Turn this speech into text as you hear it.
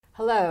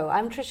Hello,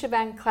 I'm Trisha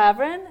Van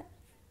Claveren,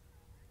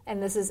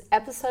 and this is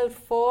episode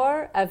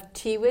 4 of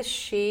Tea with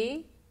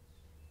She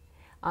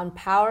on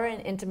Power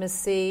and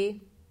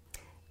Intimacy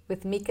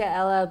with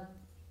Michaela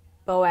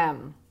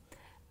Boehm.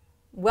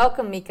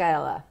 Welcome,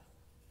 Michaela.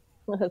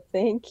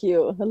 Thank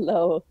you.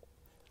 Hello.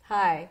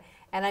 Hi,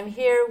 and I'm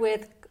here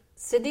with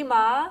Cindy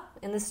Ma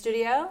in the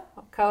studio,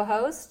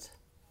 co-host.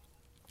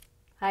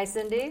 Hi,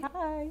 Cindy.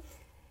 Hi.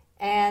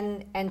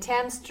 And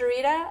Tam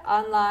Starita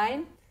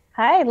online.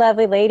 Hi,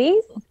 lovely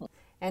ladies.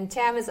 And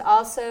Tam is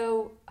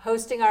also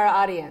hosting our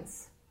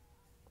audience.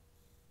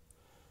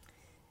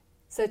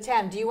 So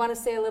Tam, do you want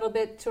to say a little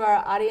bit to our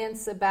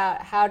audience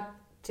about how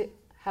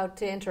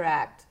to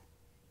interact?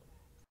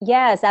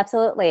 Yes,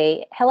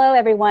 absolutely. Hello,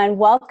 everyone.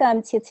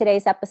 Welcome to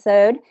today's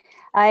episode.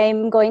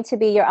 I'm going to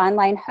be your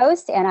online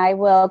host, and I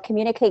will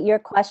communicate your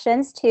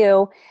questions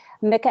to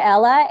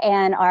Michaela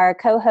and our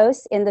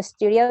co-hosts in the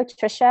studio,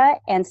 Trisha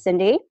and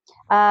Cindy.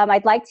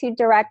 I'd like to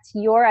direct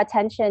your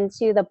attention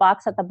to the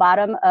box at the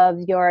bottom of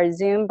your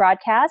Zoom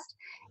broadcast.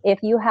 If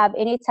you have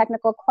any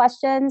technical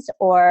questions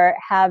or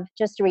have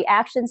just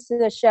reactions to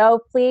the show,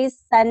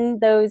 please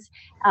send those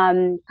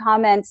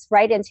comments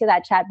right into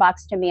that chat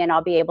box to me, and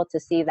I'll be able to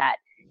see that.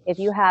 If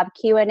you have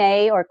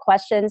Q&A or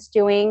questions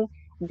during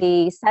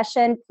the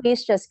session,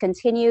 please just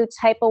continue,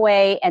 type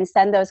away, and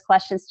send those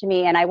questions to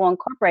me, and I will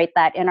incorporate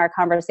that in our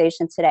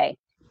conversation today.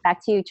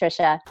 Back to you,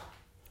 Trisha.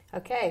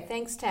 Okay,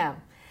 thanks, Tam.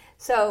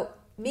 So,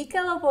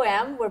 Michaela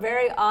Boehm, we're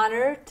very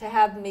honored to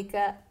have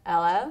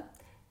Michaela.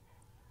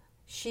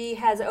 She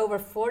has over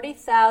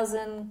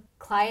 40,000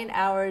 client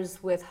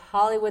hours with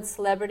Hollywood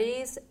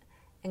celebrities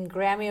and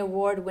Grammy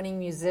Award-winning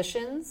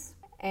musicians,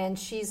 and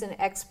she's an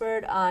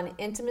expert on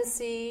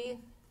intimacy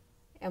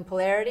and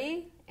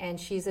polarity, and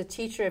she's a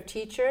teacher of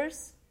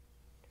teachers,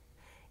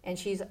 and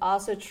she's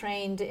also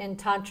trained in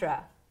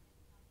Tantra.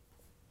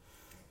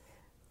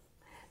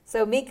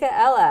 So,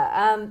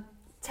 Michaela,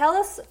 tell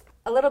us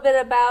a little bit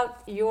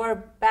about your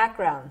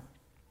background.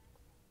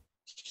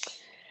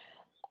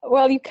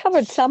 Well, you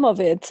covered some of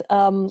it.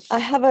 I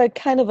have a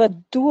kind of a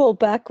dual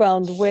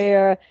background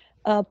where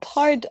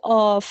part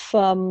of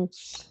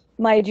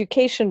my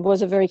education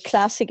was a very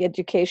classic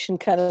education,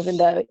 kind of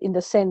in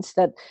the sense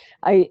that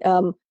I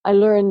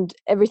learned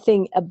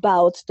everything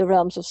about the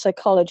realms of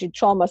psychology,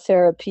 trauma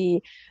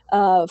therapy,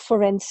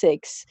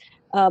 forensics,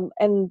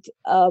 and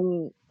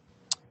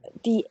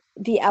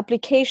the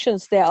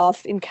applications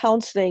thereof in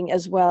counseling,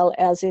 as well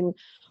as in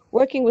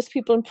working with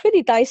people in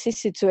pretty dicey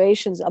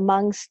situations,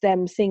 amongst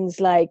them things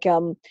like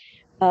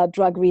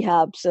drug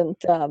rehabs and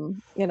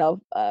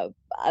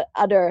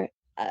other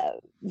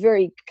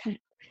very,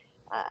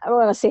 I don't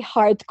want to say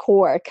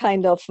hardcore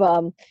kind of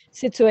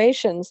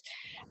situations.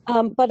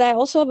 But I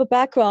also have a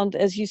background,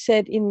 as you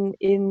said, in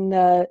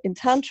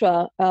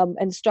Tantra,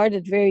 and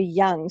started very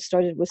young.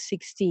 Started with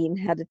 16.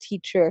 Had a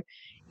teacher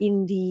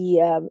in the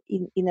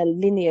in a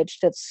lineage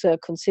that's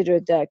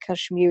considered a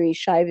Kashmiri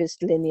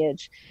Shaivist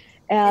lineage.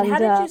 And how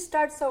did you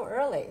start so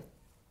early?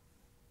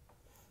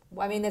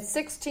 I mean, at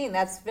 16,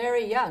 that's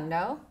very young,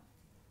 no?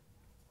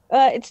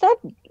 It's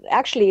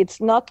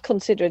not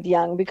considered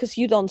young, because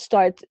you don't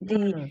start.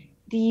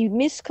 The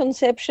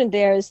misconception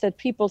there is that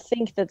people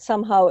think that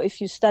somehow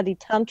if you study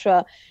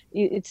Tantra,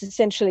 it's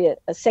essentially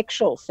a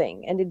sexual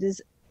thing. And it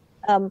is,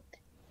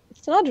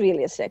 it's not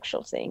really a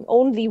sexual thing.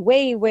 Only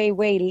way, way,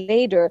 way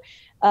later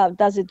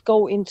does it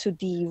go into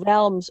the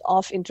realms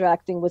of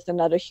interacting with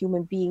another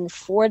human being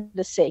for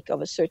the sake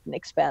of a certain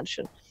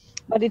expansion.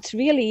 But it's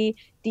really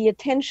the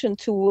attention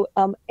to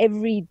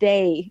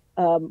everyday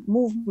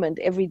movement,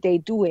 everyday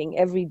doing,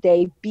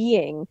 everyday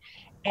being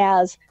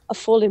as a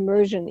full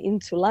immersion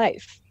into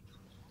life,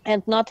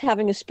 and not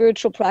having a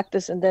spiritual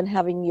practice and then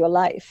having your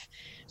life.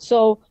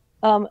 So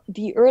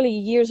the early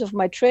years of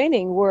my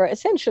training were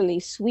essentially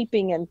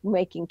sweeping and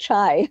making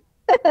chai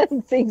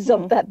and things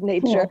of that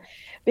nature,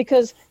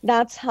 because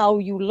that's how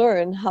you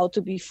learn how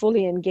to be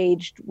fully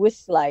engaged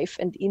with life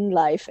and in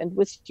life and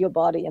with your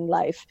body and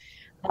life,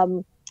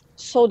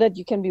 so that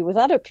you can be with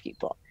other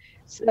people.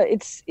 So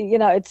it's,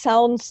 it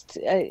sounds,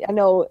 I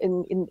know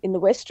in the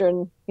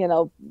Western,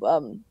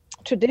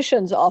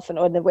 traditions often,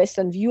 or the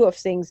Western view of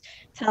things,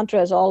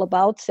 Tantra is all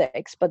about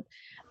sex, but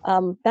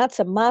that's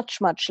a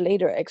much, much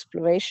later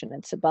exploration.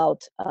 It's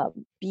about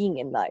being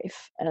in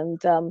life.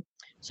 And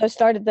so I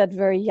started that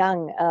very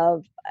young.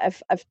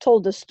 I've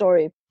told this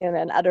story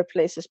in other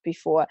places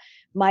before.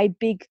 My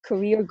big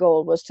career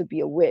goal was to be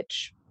a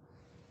witch.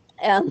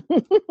 And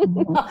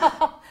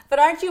But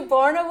aren't you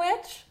born a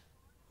witch?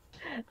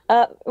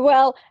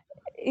 well,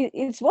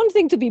 it's one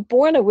thing to be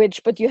born a witch,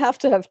 but you have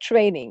to have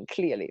training,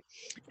 clearly.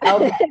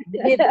 Okay,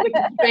 you need witch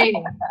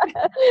training.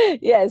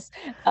 Yes,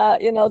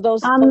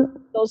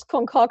 those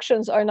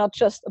concoctions are not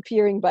just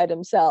appearing by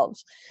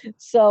themselves.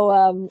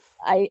 So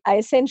I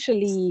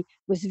essentially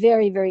was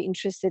very, very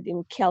interested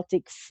in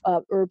Celtic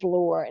herbal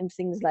lore and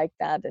things like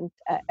that, and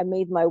I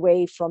made my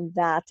way from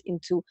that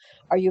into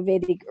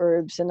Ayurvedic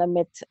herbs, and I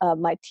met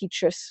my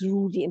teacher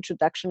through the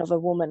introduction of a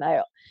woman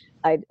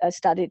I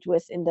studied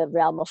with in the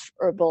realm of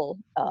herbal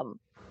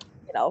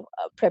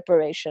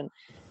preparation.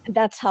 And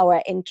that's how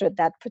I entered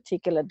that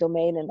particular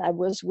domain. And I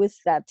was with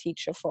that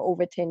teacher for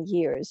over 10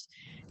 years.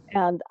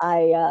 And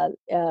I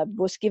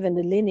was given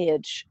the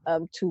lineage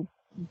to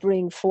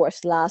bring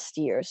forth last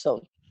year,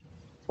 so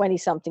 20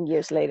 something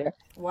years later.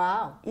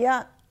 Wow.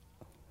 Yeah.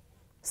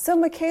 So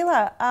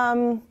Michaela,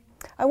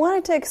 I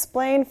wanted to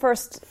explain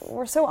first,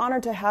 we're so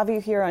honored to have you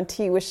here on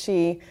Tea with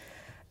She.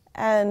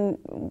 And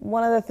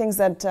one of the things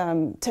that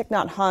Thich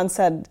Nhat Hanh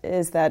said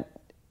is that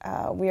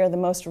we are the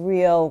most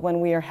real when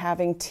we are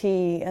having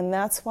tea. And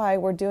that's why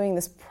we're doing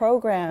this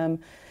program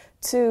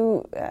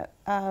to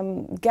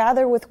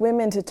gather with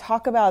women to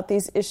talk about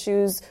these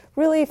issues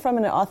really from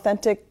an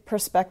authentic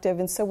perspective.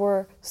 And so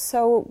we're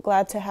so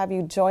glad to have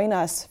you join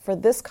us for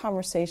this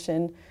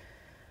conversation.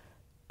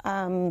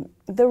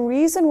 The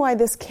reason why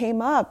this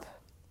came up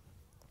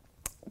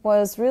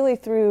was really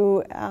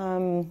through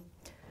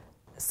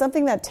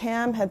something that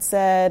Tam had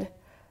said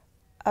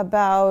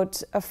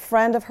about a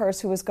friend of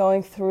hers who was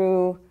going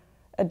through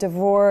a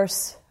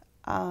divorce.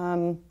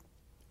 And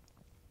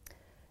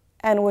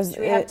was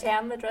Should we have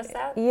Tam address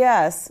that?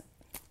 Yes.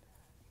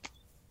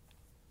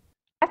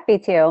 Happy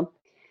to.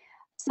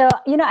 So,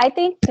 I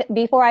think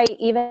before I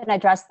even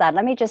address that,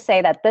 let me just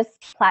say that this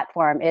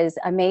platform is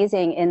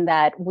amazing in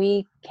that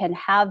we can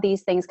have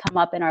these things come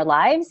up in our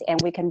lives and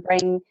we can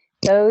bring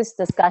those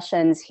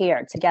discussions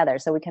here together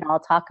so we can all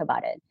talk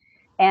about it.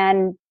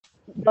 And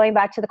going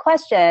back to the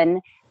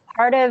question,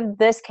 part of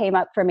this came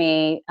up for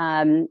me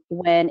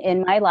when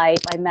in my life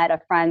I met a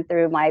friend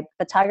through my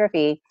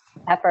photography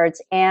efforts,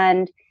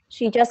 and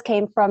she just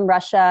came from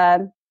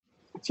Russia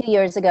 2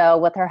 years ago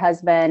with her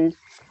husband,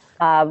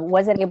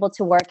 wasn't able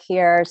to work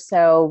here,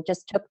 so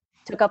just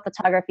took up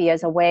photography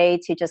as a way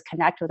to just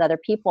connect with other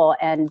people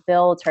and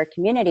build her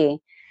community.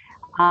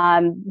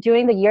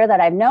 During the year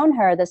that I've known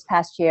her this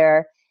past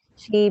year,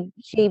 she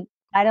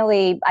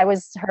finally, I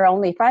was her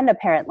only friend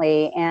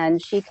apparently,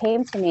 and she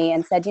came to me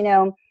and said,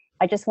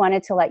 I just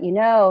wanted to let you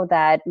know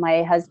that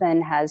my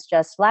husband has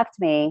just left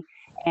me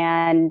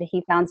and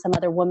he found some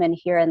other woman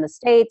here in the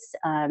States.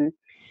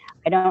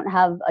 I don't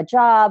have a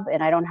job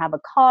and I don't have a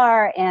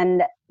car.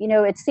 And,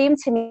 it seemed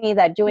to me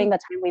that during the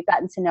time we've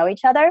gotten to know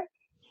each other,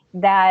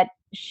 that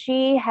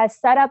she has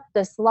set up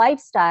this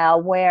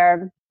lifestyle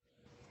where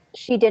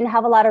she didn't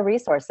have a lot of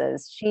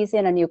resources. She's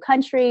in a new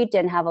country,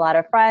 didn't have a lot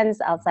of friends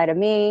outside of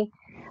me.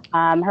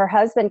 Her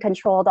husband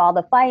controlled all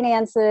the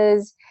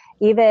finances,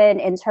 even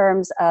in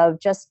terms of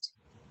just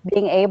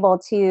being able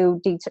to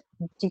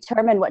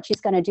determine what she's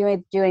going to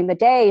do during the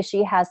day.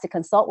 She has to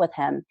consult with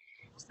him.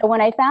 So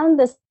when I found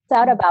this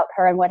out about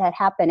her and what had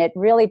happened, it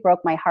really broke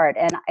my heart.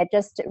 And it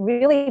just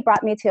really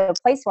brought me to a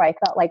place where I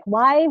felt like,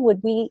 why would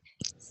we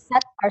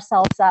set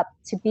ourselves up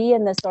to be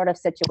in this sort of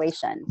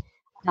situation?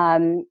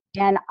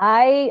 And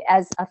I,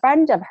 as a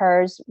friend of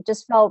hers,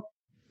 just felt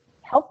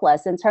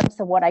helpless in terms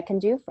of what I can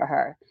do for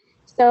her.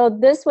 So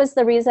this was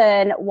the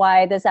reason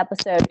why this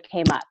episode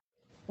came up.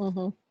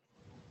 Mm-hmm.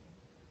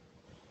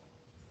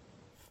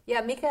 Yeah,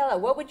 Michaela,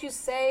 what would you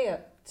say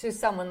to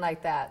someone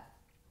like that?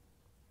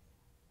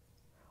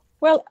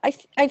 Well, I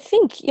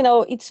think,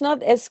 it's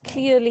not as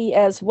clearly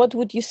as what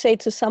would you say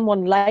to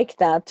someone like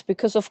that,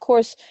 because of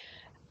course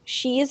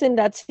she is in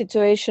that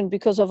situation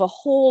because of a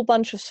whole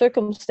bunch of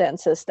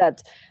circumstances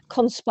that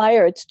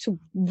conspired to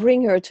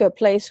bring her to a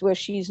place where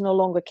she's no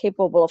longer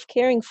capable of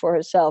caring for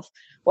herself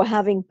or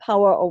having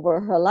power over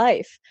her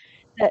life.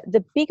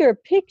 The bigger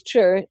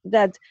picture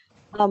that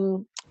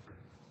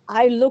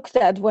I looked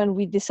at when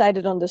we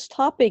decided on this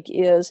topic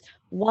is,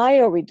 why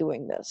are we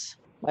doing this?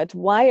 Right?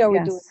 Why are we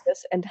doing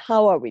this, and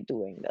how are we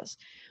doing this?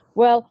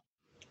 Well,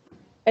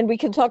 and we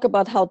can talk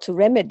about how to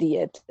remedy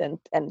it and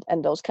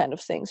those kind of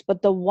things.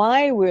 But the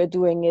why we're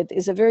doing it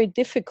is a very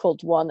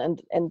difficult one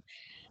and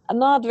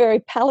not very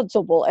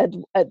palatable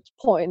at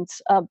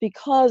points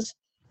because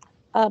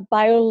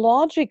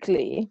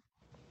biologically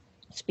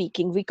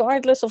speaking,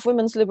 regardless of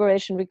women's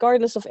liberation,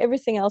 regardless of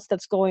everything else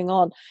that's going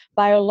on,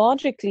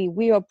 biologically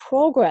we are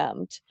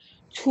programmed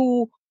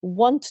to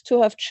want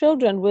to have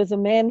children with a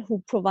man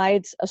who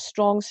provides a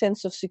strong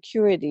sense of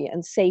security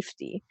and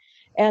safety.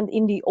 And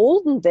in the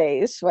olden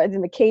days, right, in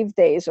the cave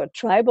days or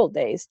tribal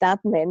days, that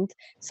meant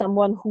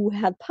someone who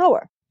had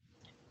power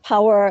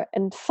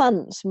and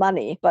funds,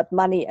 money, but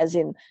money as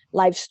in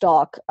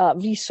livestock,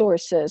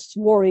 resources,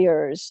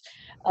 warriors.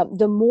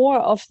 The more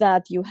of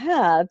that you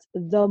had,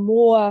 the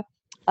more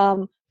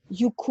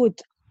you could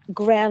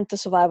grant the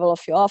survival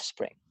of your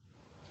offspring.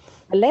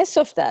 The less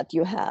of that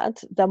you had,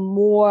 the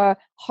more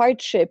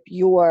hardship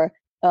your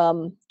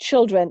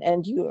children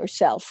and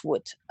yourself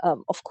would,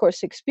 of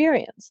course,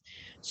 experience.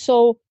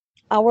 So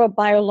our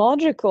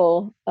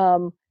biological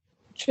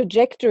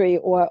trajectory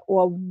or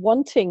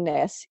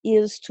wantingness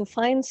is to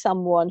find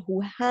someone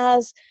who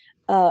has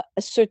a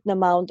certain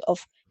amount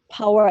of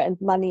power and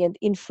money and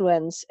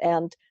influence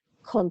and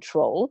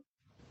control,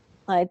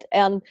 right?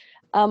 And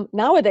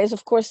nowadays,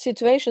 of course,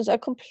 situations are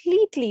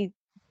completely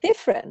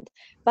different,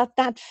 but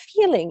that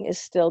feeling is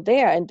still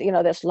there. And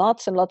there's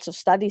lots and lots of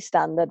studies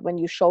done that when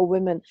you show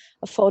women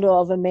a photo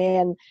of a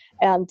man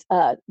and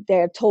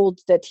they're told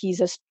that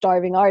he's a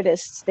starving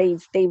artist,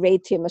 they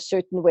rate him a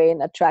certain way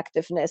in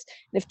attractiveness.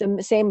 And if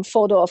the same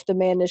photo of the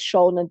man is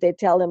shown and they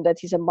tell him that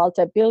he's a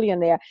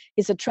multi-billionaire,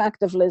 his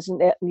attractiveness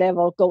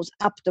level goes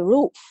up the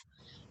roof.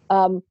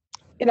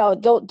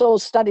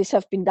 Those studies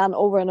have been done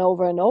over and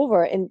over and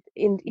over, and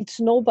it's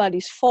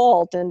nobody's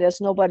fault, and there's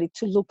nobody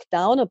to look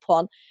down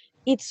upon.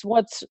 It's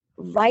what's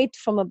right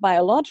from a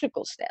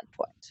biological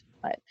standpoint.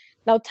 Right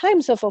now,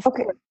 times have of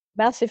course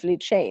massively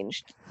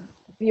changed.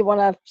 You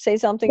want to say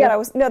something?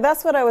 Yeah,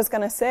 that's what I was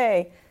going to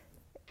say.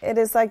 It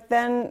is like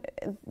then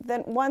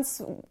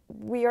once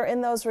we are in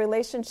those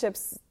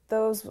relationships,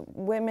 those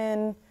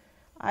women,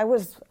 I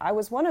was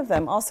one of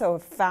them, also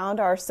found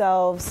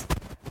ourselves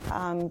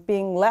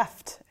being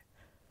left.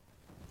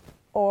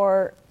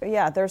 Or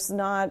there's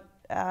not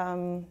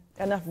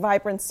enough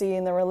vibrancy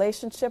in the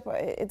relationship.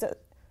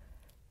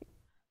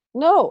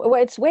 No,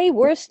 it's way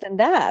worse than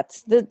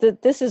that.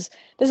 This is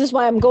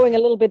why I'm going a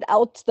little bit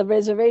out the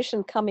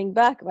reservation, coming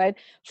back, right?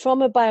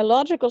 From a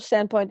biological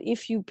standpoint,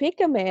 if you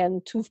pick a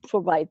man to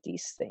provide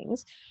these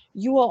things,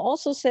 you are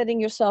also setting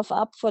yourself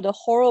up for the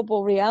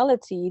horrible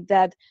reality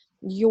that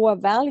your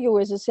value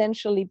is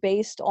essentially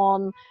based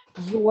on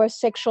your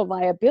sexual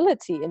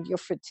viability and your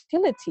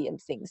fertility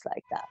and things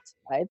like that,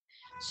 right?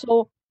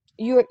 So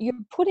you're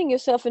putting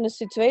yourself in a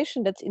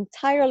situation that's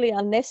entirely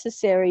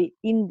unnecessary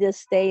in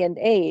this day and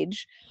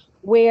age,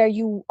 where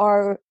you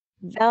are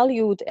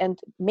valued and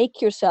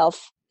make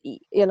yourself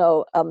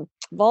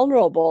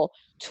vulnerable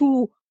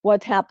to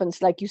what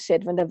happens, like you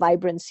said, when the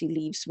vibrancy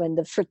leaves, when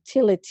the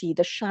fertility,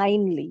 the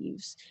shine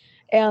leaves.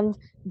 And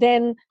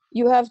then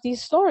you have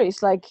these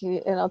stories like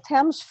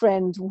Tam's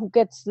friend who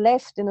gets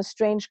left in a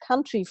strange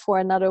country for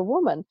another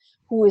woman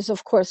who is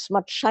of course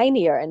much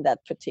shinier in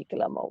that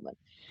particular moment.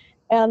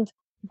 And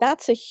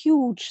that's a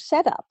huge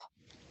setup.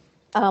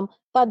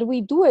 But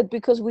we do it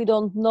because we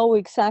don't know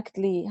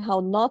exactly how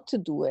not to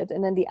do it.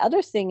 And then the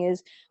other thing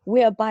is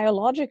we are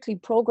biologically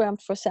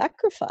programmed for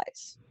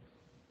sacrifice,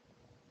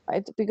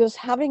 right? Because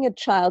having a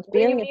child,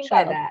 bearing a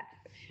child. By that?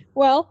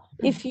 Well,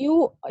 if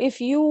you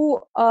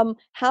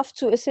have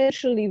to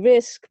essentially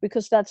risk,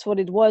 because that's what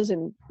it was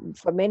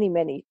for many,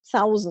 many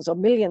thousands or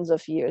millions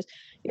of years,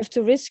 you have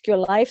to risk your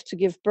life to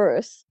give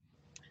birth.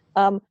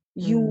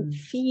 You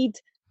feed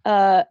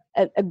a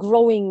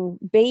growing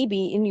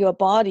baby in your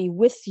body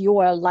with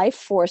your life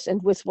force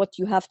and with what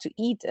you have to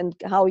eat and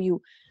how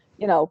you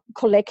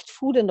collect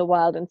food in the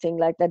wild and things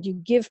like that. You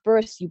give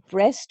birth, you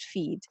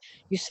breastfeed,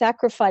 you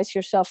sacrifice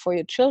yourself for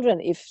your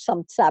children if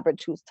some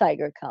saber-toothed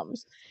tiger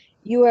comes.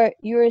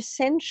 You're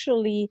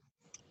essentially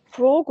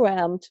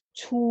programmed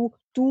to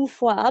do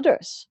for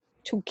others,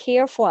 to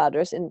care for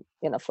others, and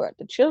for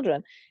the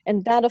children.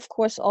 And that of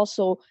course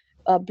also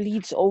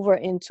bleeds over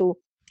into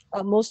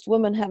most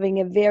women having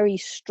a very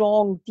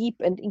strong, deep,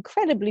 and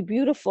incredibly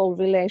beautiful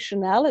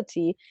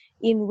relationality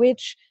in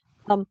which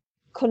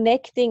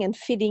connecting and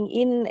fitting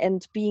in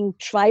and being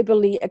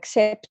tribally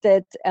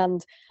accepted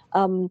and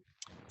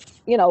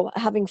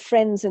having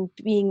friends and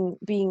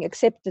being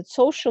accepted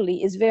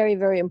socially is very,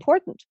 very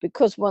important.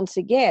 Because once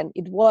again,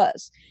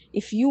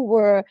 if you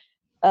were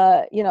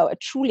a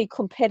truly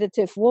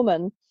competitive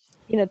woman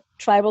in a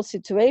tribal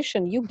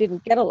situation, you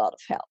didn't get a lot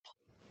of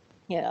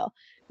help.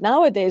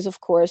 Nowadays,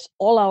 of course,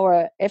 all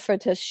our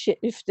effort has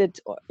shifted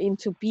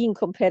into being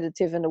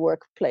competitive in the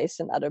workplace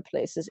and other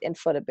places and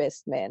for the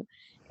best man.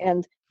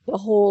 And the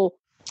whole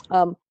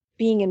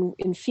being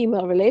in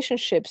female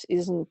relationships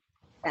isn't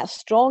as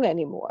strong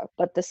anymore.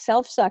 But the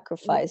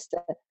self-sacrifice,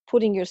 the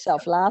putting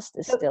yourself last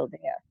is still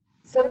there.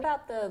 So what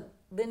about the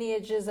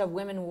lineages of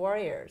women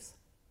warriors?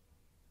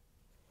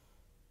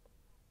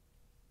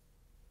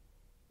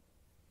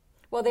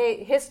 Well,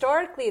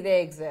 historically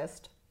they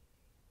exist.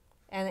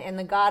 And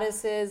the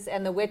goddesses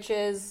and the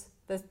witches,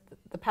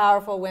 the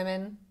powerful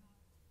women.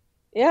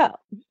 Yeah,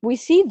 we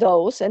see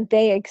those and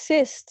they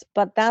exist,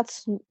 but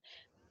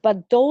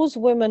those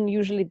women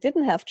usually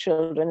didn't have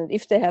children. And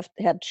if they have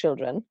had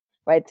children,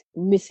 right,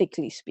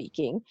 mythically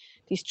speaking,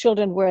 these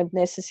children weren't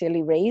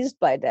necessarily raised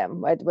by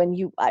them, right?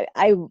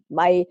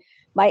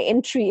 My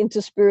entry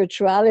into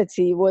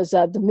spirituality was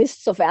the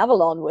Mists of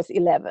Avalon with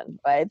 11,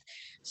 right?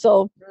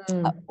 So,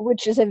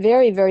 which is a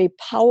very, very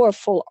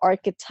powerful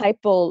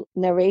archetypal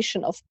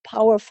narration of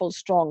powerful,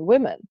 strong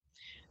women.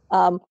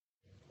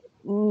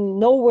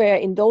 Nowhere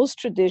in those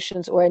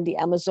traditions or in the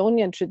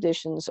Amazonian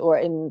traditions or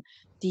in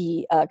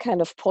the kind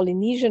of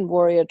Polynesian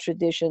warrior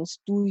traditions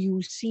do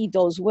you see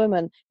those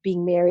women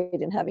being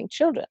married and having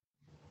children.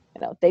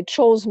 They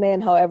chose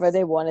men however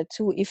they wanted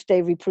to. If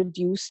they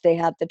reproduced, they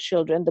had the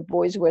children. The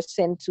boys were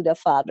sent to their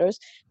fathers.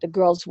 The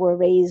girls were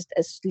raised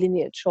as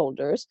lineage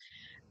holders.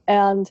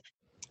 And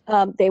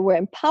they were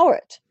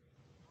empowered.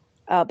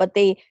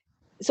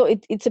 So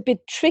it's a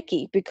bit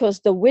tricky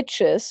because the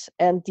witches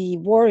and the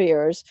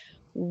warriors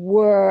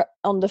were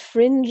on the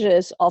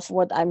fringes of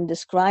what I'm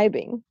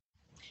describing.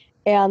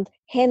 And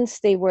hence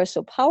they were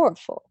so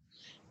powerful.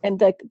 And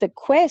the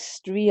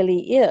quest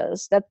really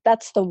is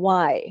that's the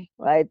why,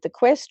 right? The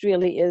quest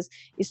really is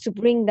to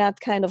bring that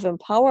kind of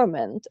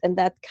empowerment and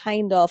that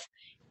kind of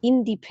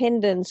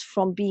independence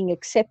from being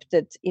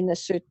accepted in a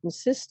certain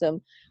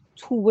system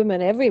to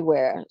women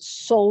everywhere,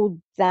 so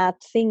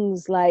that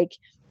things like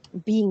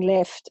being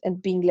left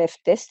and being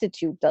left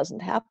destitute doesn't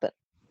happen.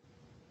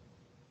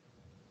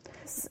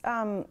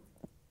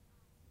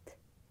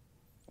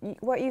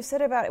 What you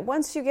said about it,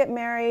 once you get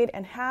married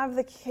and have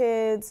the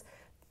kids,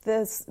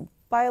 this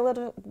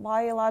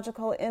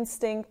biological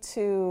instinct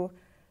to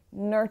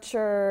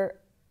nurture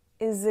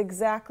is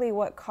exactly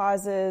what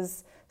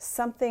causes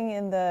something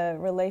in the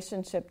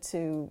relationship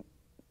to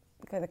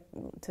kind of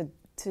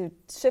to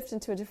shift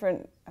into a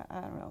different,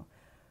 I don't know.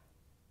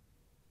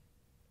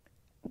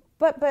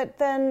 But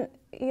then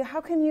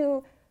how can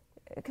you?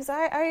 Because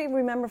I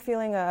remember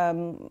feeling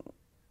I'm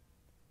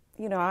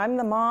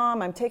the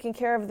mom, I'm taking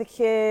care of the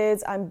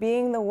kids, I'm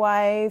being the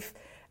wife,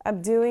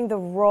 I'm doing the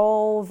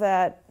role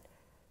that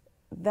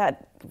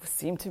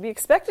seemed to be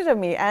expected of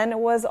me, and it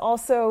was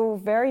also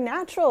very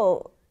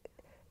natural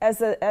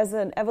as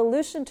an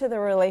evolution to the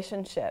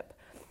relationship.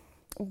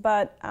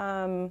 But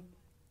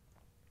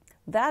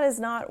that is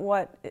not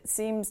what it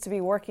seems to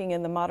be working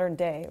in the modern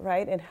day,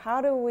 right? And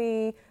how do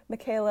we,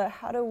 Michaela,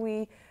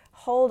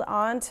 hold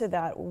on to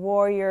that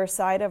warrior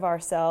side of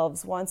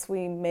ourselves once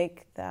we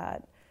make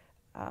that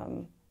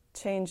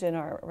change in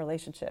our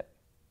relationship?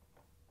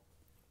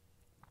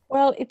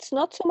 Well, it's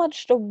not so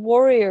much the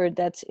warrior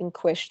that's in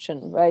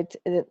question, right?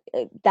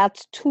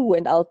 That's too,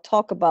 and I'll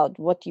talk about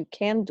what you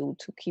can do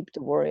to keep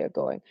the warrior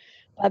going.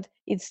 But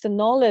it's the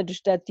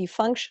knowledge that the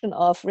function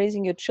of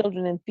raising your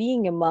children and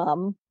being a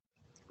mom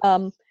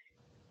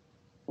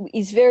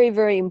is very,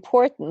 very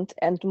important.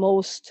 And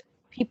most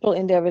people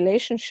in their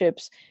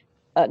relationships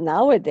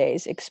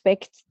nowadays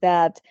expect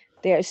that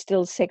there is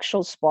still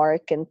sexual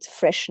spark and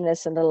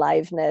freshness and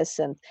aliveness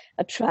and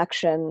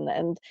attraction.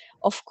 And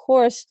of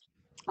course,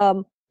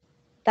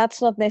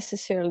 that's not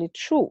necessarily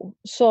true.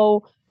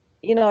 So,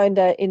 in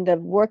the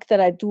work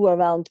that I do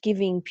around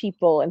giving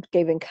people and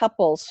giving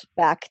couples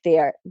back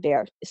their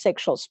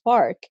sexual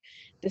spark,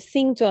 the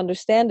thing to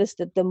understand is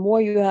that the more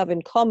you have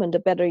in common, the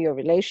better your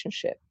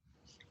relationship.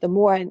 The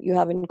more you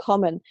have in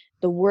common,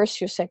 the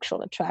worse your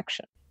sexual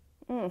attraction.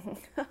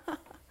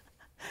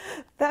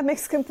 That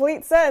makes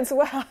complete sense.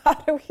 Wow, how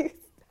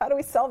do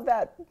we solve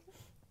that?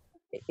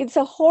 It's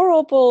a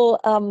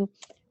horrible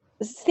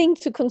thing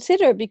to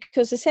consider,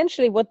 because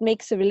essentially what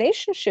makes a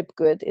relationship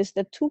good is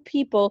that two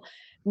people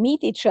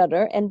meet each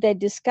other and they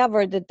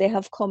discover that they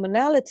have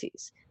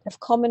commonalities, they have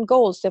common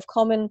goals, they have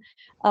common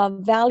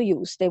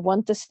values, they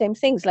want the same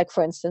things, like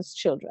for instance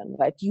children,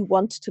 right? You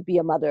want to be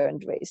a mother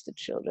and raise the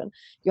children,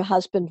 your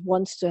husband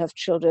wants to have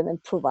children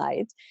and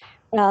provide,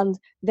 and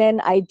then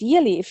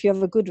ideally if you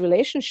have a good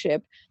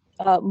relationship,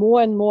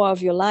 more and more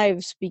of your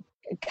lives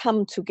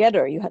come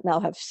together. You now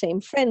have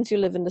same friends, you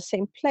live in the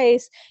same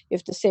place, you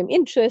have the same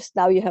interests,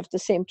 now you have the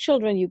same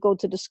children, you go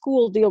to the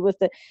school, deal with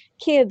the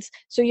kids,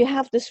 so you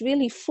have this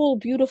really full,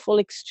 beautiful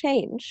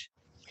exchange.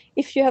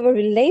 If you have a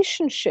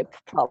relationship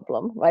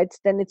problem, right,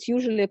 then it's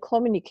usually a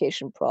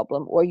communication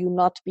problem, or you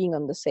not being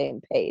on the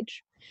same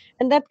page,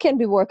 and that can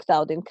be worked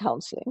out in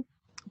counseling.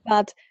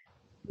 But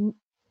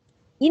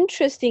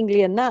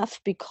interestingly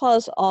enough,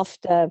 because of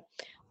the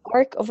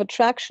arc of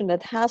attraction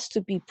that has to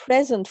be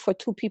present for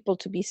two people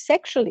to be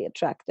sexually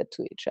attracted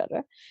to each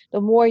other, the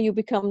more you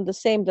become the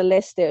same, the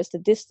less there's the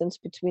distance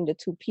between the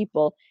two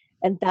people,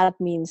 and that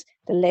means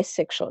the less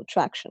sexual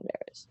attraction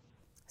there is.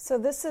 So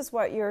this is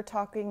what you're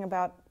talking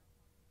about,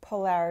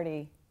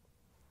 polarity.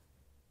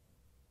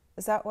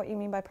 Is that what you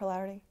mean by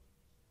polarity?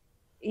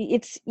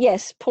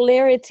 Yes,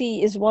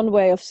 polarity is one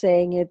way of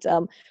saying it.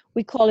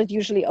 We call it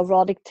usually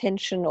erotic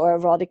tension or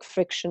erotic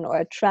friction or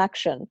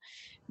attraction,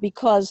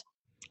 because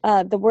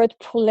the word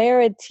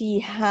polarity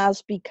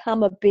has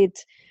become a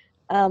bit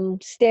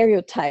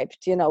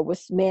stereotyped,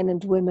 with men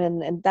and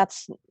women, and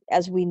that's,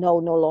 as we know,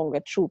 no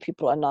longer true.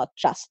 People are not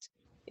just,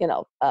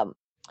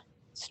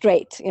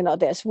 straight.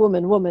 There's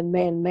woman,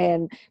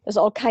 man. There's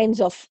all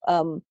kinds of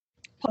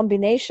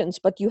combinations,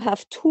 but you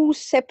have two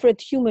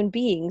separate human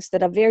beings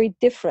that are very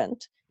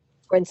different.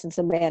 For instance,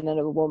 a man and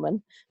a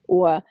woman,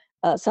 or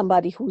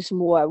somebody who's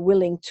more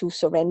willing to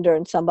surrender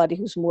and somebody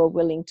who's more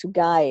willing to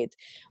guide,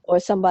 or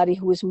somebody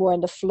who is more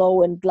in the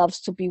flow and loves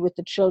to be with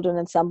the children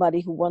and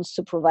somebody who wants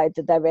to provide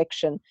the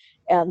direction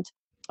and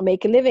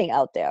make a living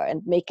out there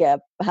and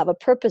have a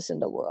purpose in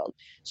the world.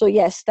 So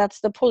yes,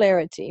 that's the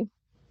polarity.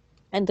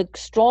 And the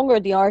stronger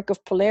the arc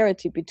of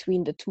polarity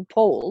between the two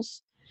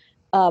poles,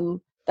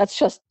 that's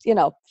just,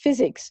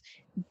 physics,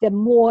 the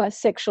more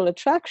sexual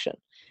attraction.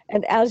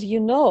 And as you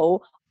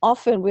know,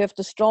 often we have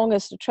the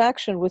strongest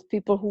attraction with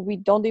people who we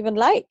don't even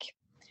like,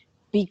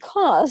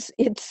 because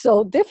it's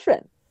so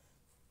different.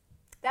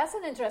 That's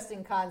an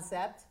interesting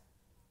concept.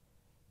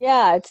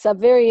 Yeah, it's a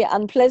very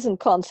unpleasant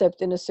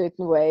concept in a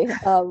certain way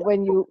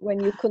when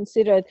you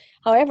consider it.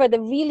 However, the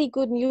really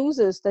good news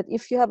is that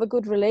if you have a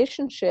good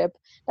relationship,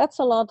 that's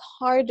a lot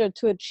harder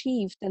to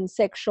achieve than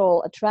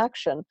sexual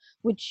attraction,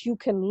 which you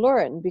can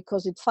learn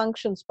because it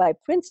functions by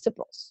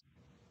principles,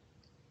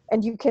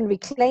 and you can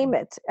reclaim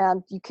it,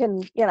 and you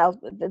can,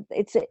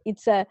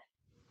 it's a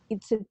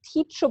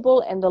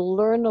teachable and a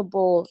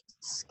learnable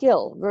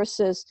skill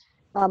versus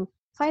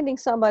finding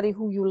somebody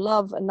who you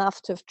love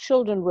enough to have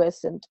children with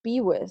and be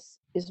with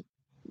is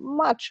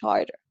much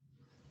harder.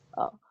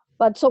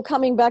 But so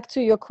coming back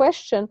to your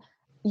question,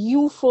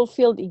 you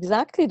fulfilled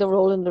exactly the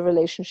role in the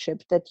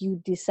relationship that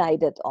you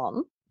decided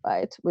on,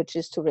 right? Which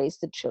is to raise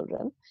the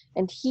children.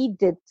 And he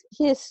did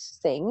his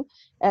thing,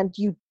 and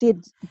you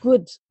did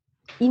good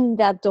in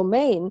that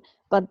domain.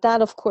 But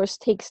that, of course,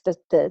 takes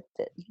the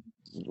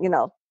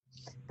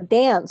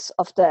dance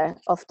of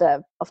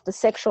the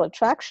sexual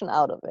attraction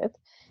out of it.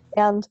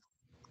 And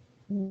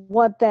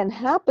what then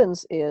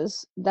happens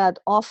is that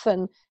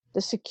often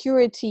the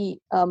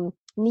security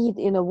need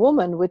in a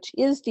woman, which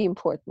is the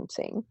important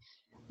thing,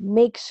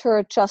 makes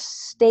her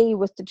just stay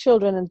with the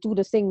children and do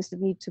the things that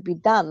need to be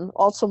done.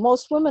 Also,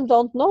 most women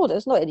don't know.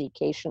 There's no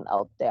education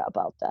out there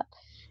about that.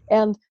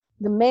 And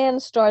the man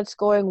starts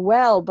going,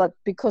 well, but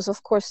because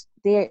of course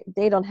they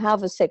don't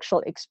have a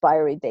sexual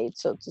expiry date,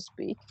 so to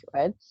speak,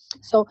 right?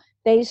 So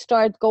they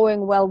start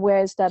going, well,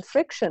 where's that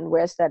friction?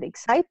 Where's that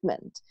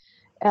excitement?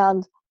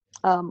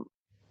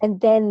 And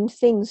then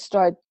things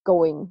start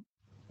going,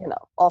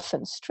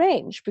 often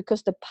strange,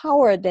 because the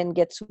power then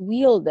gets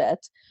wielded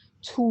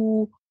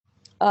to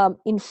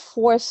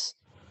enforce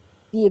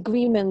the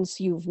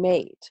agreements you've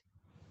made.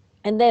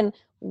 And then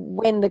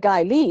when the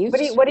guy leaves,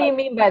 what do you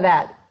mean by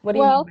that? What do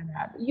you mean by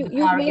that?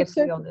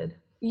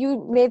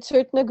 You made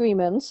certain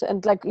agreements,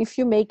 and like if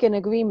you make an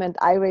agreement,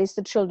 I raise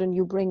the children,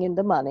 you bring in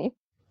the money,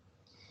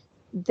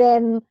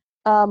 then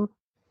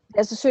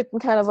there's a certain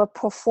kind of a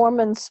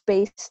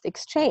performance-based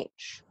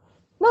exchange.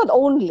 Not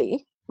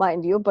only,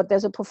 mind you, but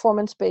there's a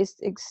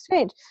performance-based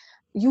exchange.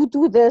 You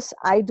do this,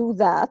 I do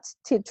that,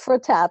 tit for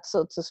tat,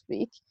 so to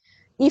speak.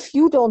 If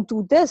you don't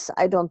do this,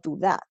 I don't do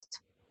that.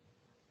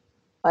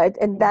 Right?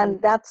 And then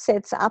that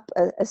sets up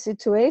a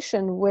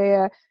situation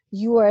where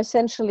you are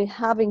essentially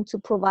having to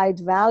provide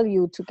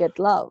value to get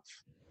love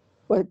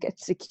or get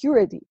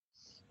security.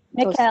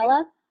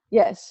 Michaela?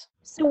 Yes.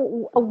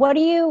 So what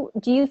do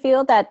you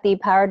feel that the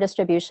power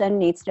distribution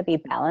needs to be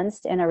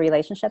balanced in a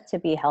relationship to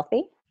be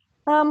healthy?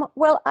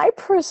 Well, I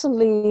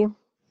personally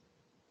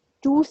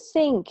do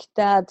think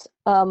that,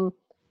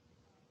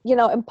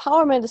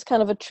 empowerment is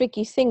kind of a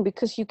tricky thing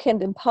because you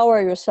can't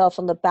empower yourself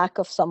on the back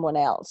of someone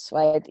else,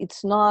 right?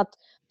 It's not,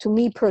 to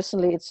me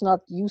personally, it's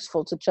not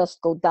useful to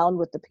just go down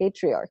with the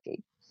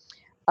patriarchy.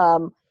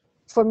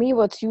 For me,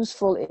 what's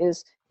useful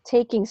is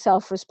taking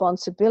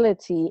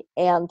self-responsibility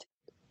and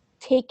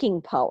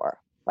taking power,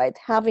 right?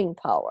 Having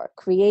power,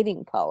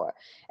 creating power.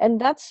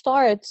 And that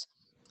starts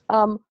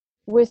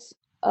with,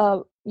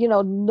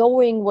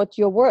 knowing what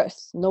you're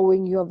worth,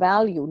 knowing your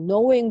value,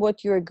 knowing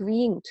what you're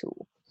agreeing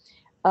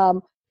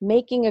to,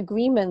 making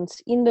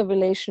agreements in the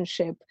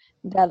relationship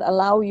that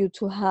allow you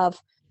to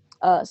have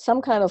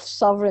some kind of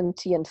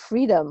sovereignty and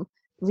freedom,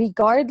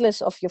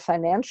 regardless of your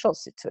financial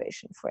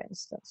situation, for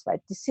instance, right?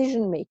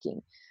 Decision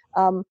making.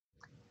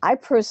 I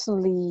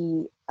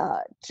personally,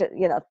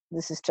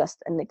 this is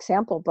just an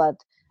example, but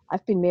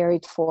I've been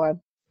married for,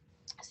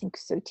 I think,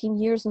 13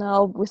 years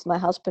now, with my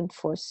husband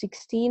for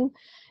 16.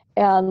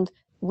 And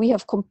we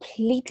have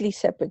completely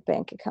separate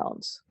bank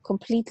accounts,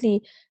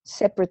 completely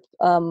separate,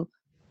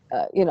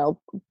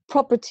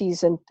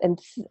 properties. And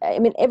I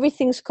mean,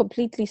 everything's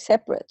completely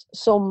separate.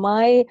 So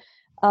my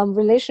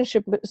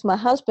relationship with my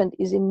husband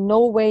is in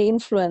no way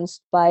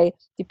influenced by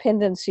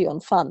dependency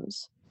on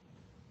funds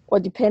or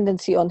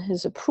dependency on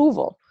his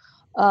approval.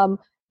 And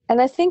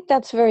I think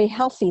that's very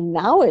healthy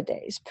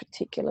nowadays,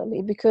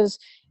 particularly because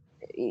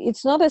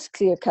it's not as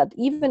clear cut.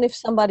 Even if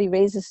somebody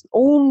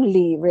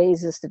only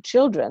raises the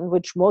children,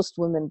 which most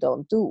women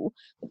don't do,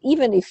 but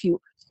even if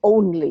you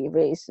only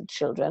raise the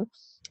children,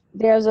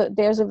 there's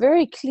a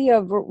very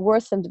clear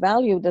worth and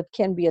value that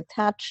can be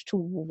attached to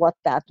what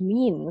that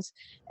means.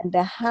 And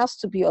there has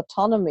to be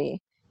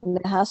autonomy, and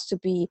there has to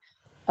be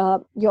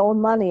your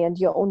own money and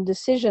your own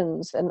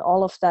decisions and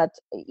all of that,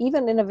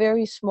 even in a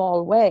very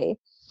small way,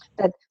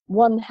 that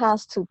one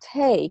has to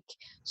take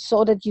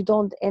so that you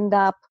don't end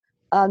up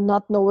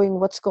not knowing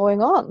what's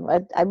going on.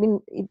 Right? I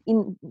mean,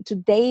 in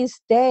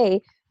today's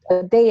day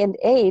and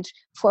age,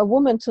 for a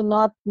woman to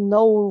not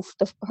know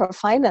her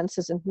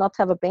finances and not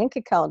have a bank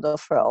account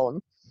of her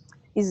own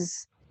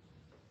is,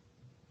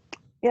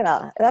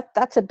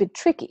 that's a bit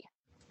tricky.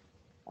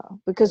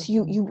 Because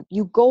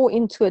you go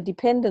into a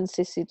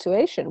dependency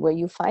situation where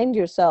you find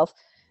yourself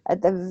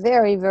at the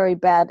very, very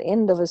bad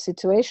end of a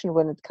situation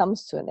when it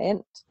comes to an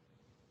end.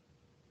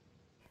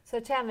 So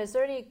Tam, is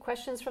there any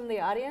questions from the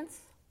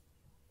audience?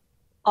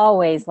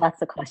 Always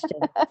lots of questions.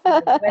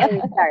 Where do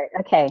we start?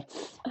 Okay.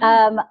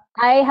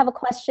 I have a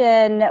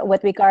question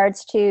with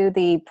regards to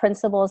the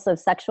principles of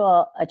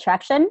sexual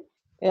attraction.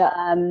 Yeah.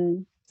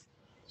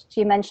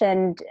 she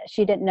mentioned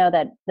she didn't know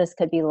that this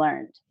could be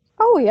learned.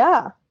 Oh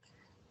yeah,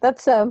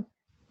 that's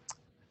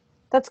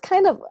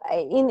kind of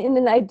in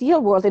an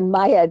ideal world, in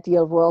my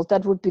ideal world,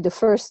 that would be the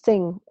first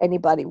thing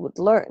anybody would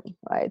learn,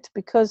 right?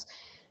 Because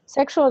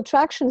sexual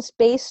attraction is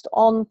based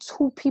on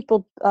two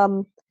people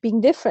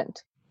being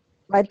different,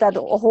 right? That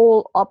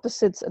whole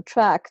opposites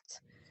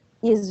attract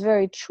is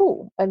very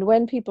true. And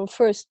when people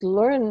first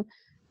learn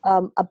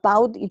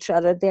about each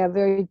other, they are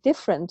very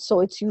different. So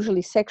it's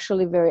usually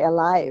sexually very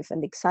alive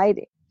and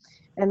exciting.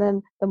 And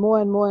then the more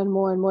and more and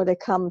more and more they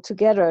come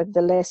together,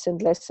 the less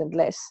and less and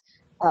less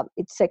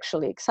it's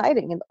sexually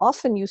exciting. And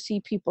often you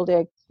see people,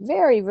 they're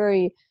very,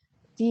 very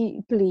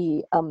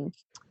deeply,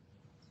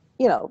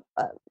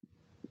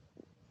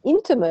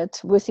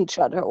 intimate with each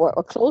other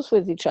or close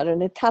with each other,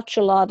 and they touch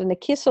a lot and they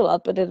kiss a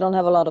lot, but they don't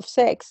have a lot of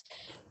sex,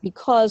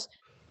 because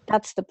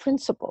that's the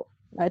principle,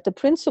 right? The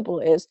principle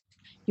is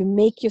you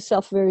make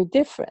yourself very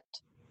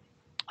different.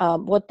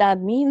 What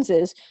that means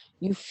is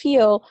you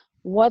feel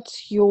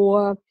what's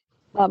your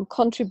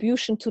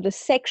contribution to the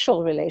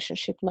sexual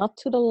relationship, not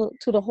to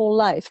the whole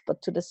life,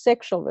 but to the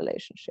sexual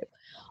relationship.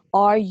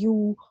 Are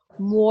you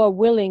more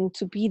willing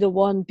to be the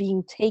one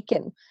being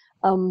taken,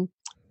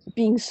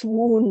 being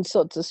swooned,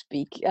 so to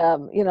speak,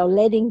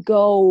 letting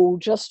go,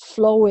 just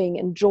flowing,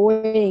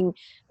 enjoying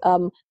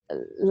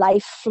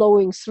life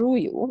flowing through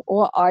you?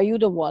 Or are you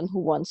the one who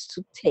wants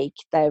to take,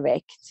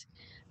 direct,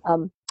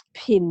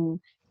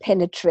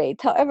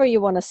 penetrate, however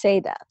you want to say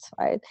that,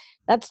 right?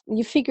 That's,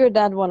 you figure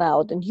that one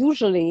out. And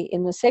usually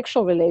in a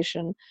sexual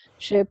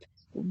relationship,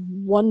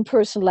 one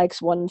person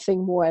likes one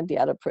thing more and the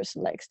other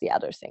person likes the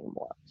other thing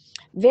more.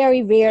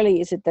 Very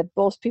rarely is it that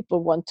both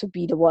people want to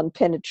be the one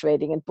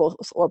penetrating and both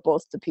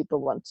the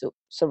people want to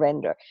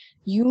surrender.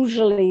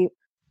 Usually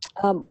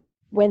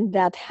when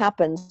that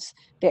happens,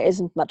 there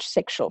isn't much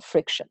sexual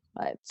friction,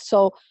 right?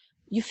 So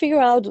you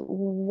figure out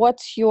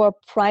what's your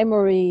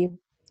primary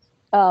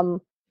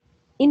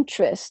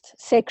interest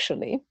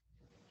sexually,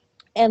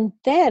 and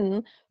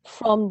then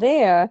from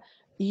there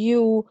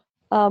you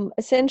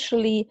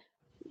essentially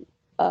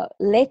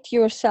let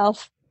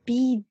yourself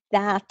be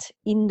that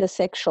in the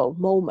sexual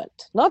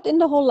moment, not in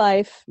the whole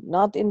life,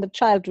 not in the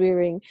child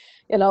rearing,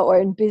 or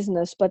in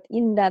business, but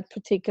in that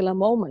particular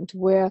moment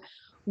where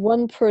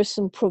one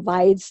person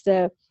provides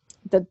the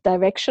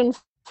direction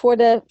for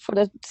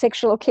the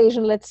sexual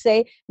occasion, let's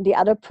say, and the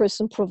other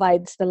person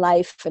provides the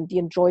life and the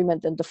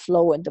enjoyment and the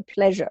flow and the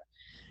pleasure.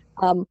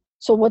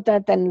 So what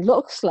that then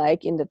looks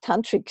like in the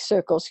tantric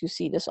circles, you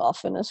see this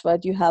often as well.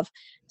 You have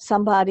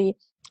somebody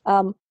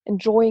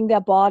enjoying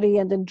their body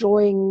and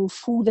enjoying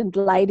food and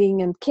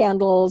lighting and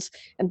candles,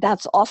 and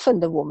that's often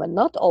the woman,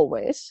 not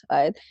always,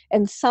 right?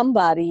 And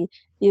somebody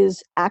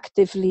is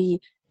actively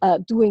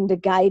doing the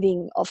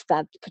guiding of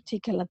that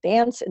particular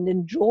dance and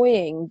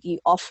enjoying the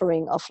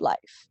offering of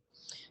life.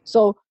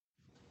 So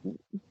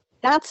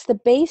that's the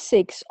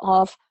basics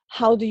of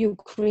how do you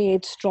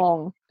create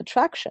strong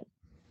attraction.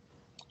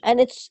 And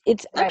it's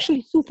right.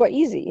 Actually super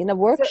easy. In a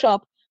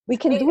workshop, we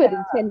can do it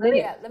in 10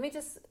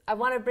 minutes. I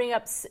want to bring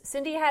up,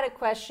 Cindy had a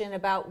question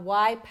about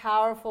why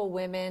powerful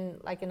women,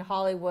 like in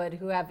Hollywood,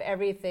 who have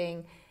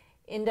everything,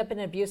 end up in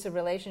abusive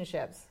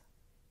relationships.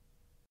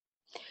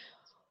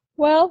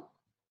 Well,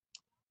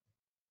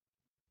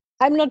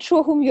 I'm not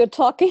sure whom you're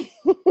talking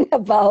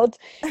about,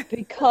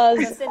 because...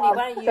 So Cindy,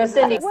 why don't you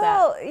address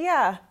Well, that?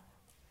 yeah.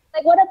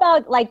 Like, what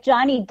about like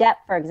Johnny Depp,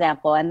 for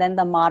example, and then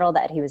the model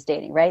that he was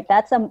dating, right?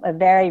 That's a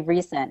very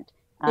recent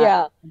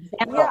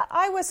example. Yeah,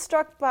 I was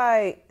struck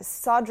by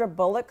Sandra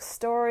Bullock's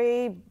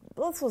story.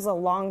 This was a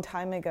long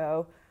time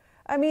ago.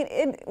 I mean,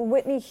 in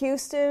Whitney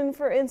Houston,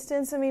 for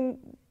instance, I mean,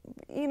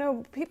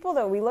 people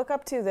that we look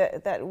up to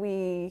that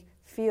we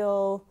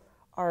feel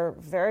are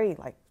very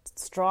like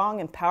strong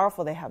and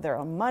powerful. They have their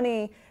own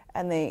money,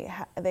 and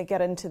they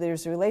get into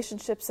these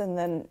relationships, and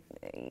then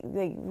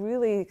they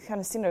really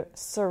kind of seem to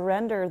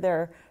surrender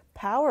their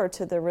power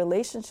to the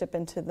relationship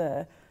and to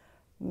the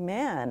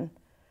man.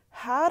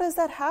 How does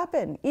that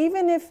happen?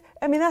 Even if,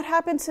 that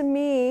happened to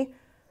me,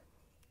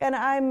 and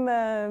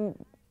I'm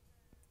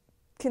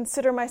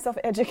consider myself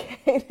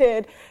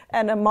educated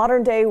and a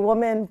modern day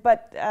woman,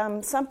 but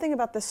something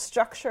about the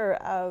structure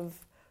of,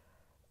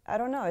 I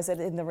don't know, is it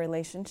in the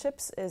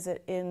relationships? Is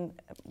it in,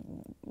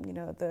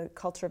 the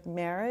culture of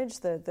marriage,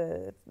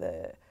 the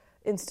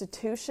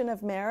institution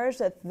of marriage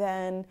that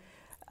then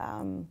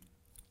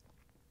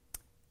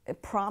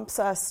it prompts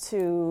us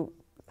to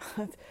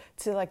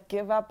like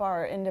give up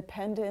our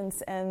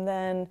independence and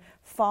then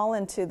fall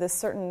into this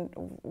certain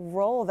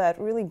role that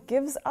really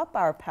gives up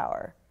our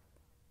power?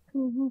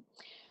 Mm-hmm.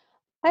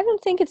 I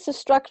don't think it's the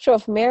structure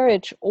of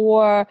marriage,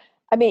 or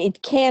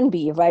it can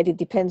be, right? It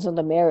depends on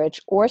the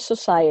marriage or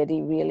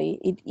society, really.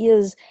 It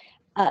is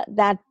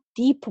that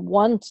deep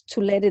want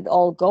to let it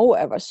all go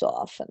ever so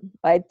often,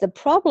 right? The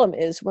problem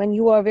is when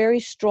you are a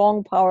very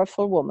strong,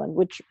 powerful woman,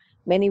 which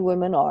many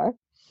women are,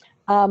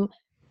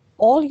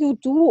 all you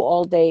do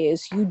all day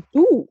is you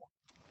do.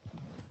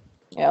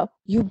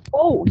 You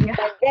go, you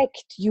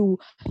direct, you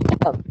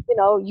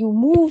you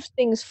move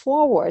things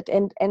forward,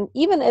 and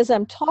even as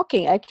I'm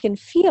talking, I can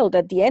feel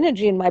that the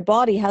energy in my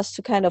body has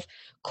to kind of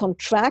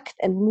contract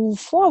and move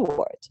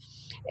forward.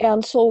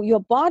 And so your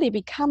body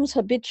becomes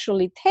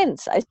habitually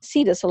tense. I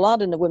see this a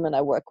lot in the women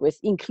I work with,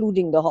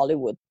 including the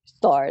Hollywood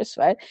stars,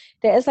 right?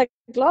 There's like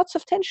lots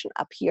of tension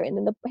up here and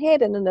in the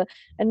head and in the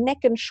neck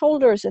and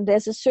shoulders, and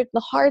there's a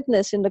certain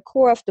hardness in the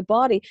core of the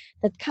body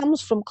that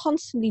comes from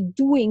constantly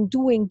doing.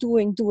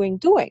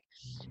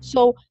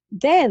 So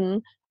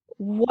then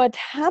what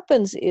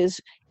happens is,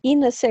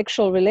 in a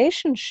sexual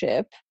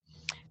relationship,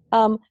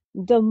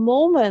 the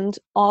moment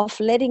of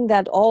letting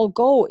that all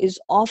go is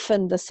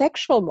often the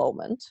sexual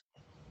moment.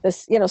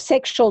 This,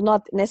 sexual,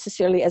 not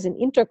necessarily as an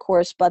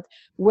intercourse, but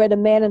where the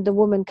man and the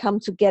woman come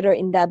together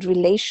in that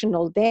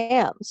relational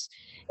dance.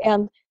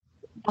 And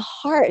the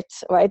heart,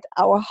 right?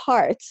 Our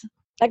heart,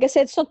 like I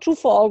said, it's not true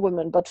for all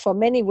women, but for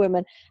many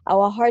women,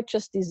 our heart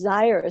just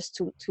desires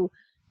to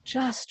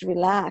just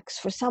relax,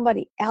 for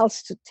somebody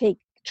else to take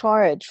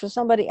charge, for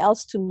somebody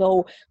else to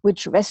know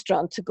which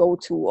restaurant to go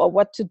to or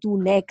what to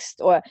do next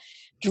or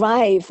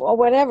drive or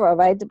whatever,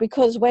 right?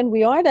 Because when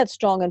we are that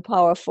strong and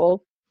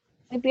powerful,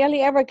 we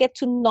barely ever get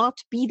to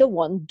not be the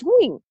one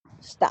doing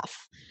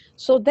stuff.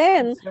 So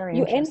then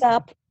you end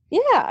up,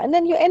 and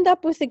then you end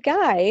up with a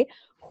guy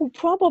who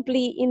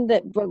probably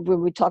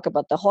when we talk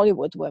about the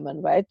Hollywood women,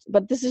 right?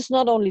 But this is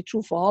not only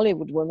true for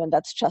Hollywood women,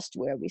 that's just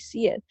where we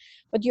see it.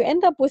 But you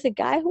end up with a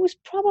guy who is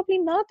probably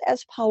not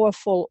as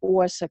powerful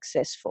or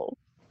successful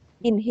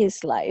in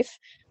his life,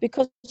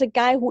 because the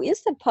guy who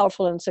is that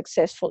powerful and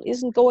successful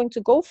isn't going to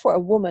go for a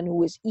woman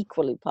who is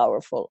equally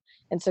powerful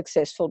and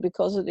successful,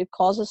 because it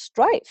causes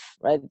strife,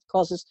 right? It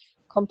causes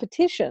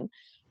competition.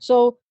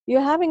 So you're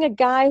having a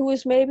guy who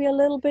is maybe a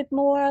little bit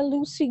more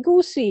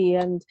loosey-goosey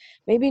and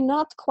maybe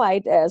not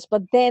quite as,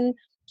 but then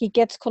he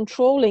gets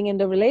controlling in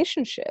the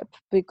relationship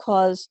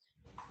because,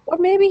 or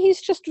maybe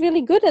he's just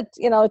really good at,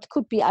 it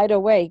could be either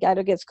way. He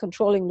either gets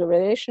controlling the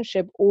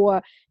relationship,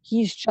 or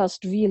he's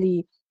just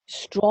really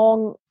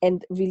strong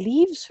and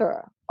relieves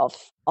her of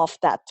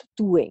that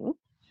doing.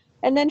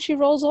 And then she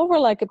rolls over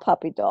like a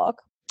puppy dog.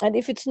 And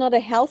if it's not a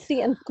healthy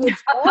and good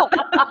dog,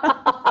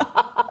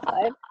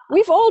 right?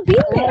 We've all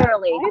been there.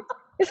 Right?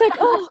 It's like,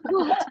 oh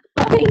God,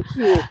 thank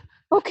you.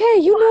 Okay,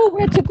 you know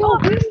where to go.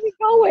 Where are we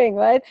going,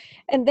 right?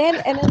 And then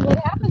what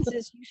happens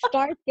is you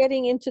start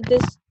getting into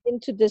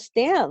this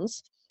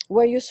dance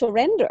where you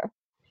surrender.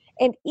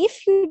 And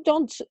if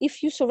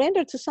you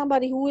surrender to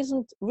somebody who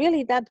isn't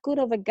really that good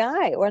of a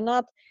guy, or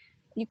not,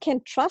 you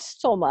can't trust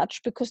so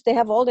much because they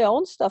have all their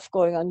own stuff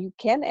going on, you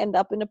can end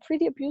up in a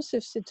pretty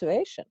abusive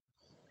situation.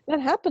 That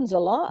happens a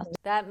lot.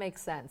 That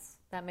makes sense.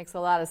 That makes a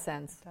lot of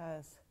sense. It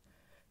does.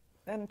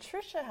 And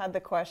Trisha had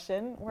the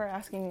question. We're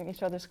asking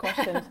each other's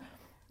questions.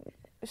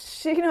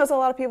 She knows a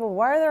lot of people.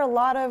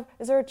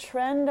 Is there a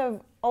trend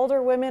of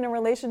older women in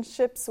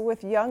relationships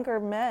with younger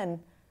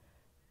men?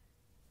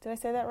 Did I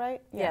say that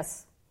right?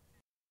 Yes.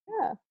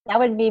 Yeah. That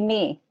would be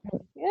me.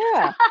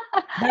 Yeah.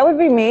 That would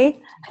be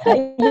me.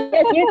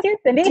 Yes, you too,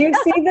 Cindy. Do you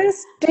see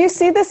this? Do you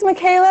see this,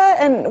 Michaela?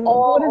 And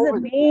what does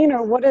it mean,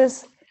 or what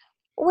is?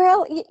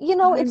 Well,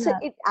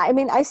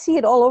 I see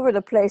it all over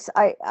the place.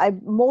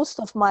 Most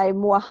of my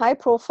more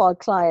high-profile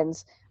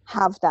clients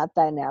have that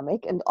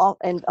dynamic, and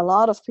a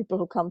lot of people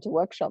who come to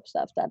workshops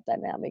have that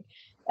dynamic,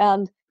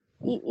 and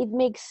it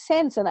makes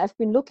sense. And I've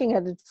been looking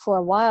at it for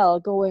a while,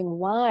 going,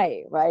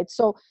 why, right?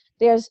 So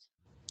there's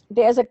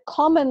a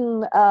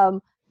common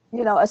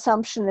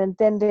assumption, and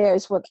then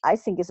there's what I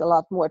think is a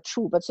lot more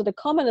true. But so the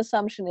common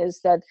assumption is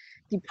that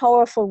the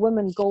powerful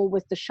women go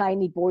with the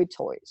shiny boy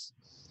toys,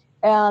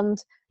 and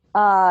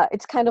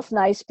it's kind of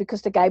nice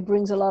because the guy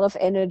brings a lot of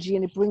energy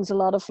and it brings a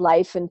lot of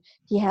life, and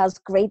he has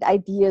great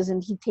ideas,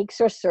 and he takes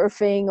her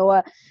surfing,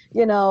 or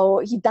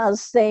he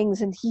does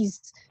things, and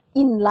he's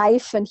in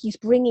life, and he's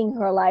bringing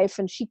her life,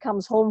 and she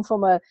comes home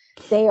from a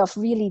day of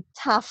really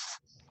tough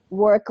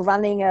work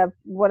running a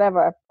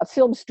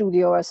film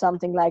studio or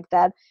something like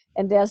that,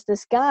 and there's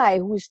this guy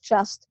who's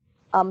just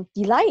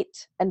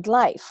delight and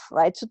life,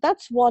 right? So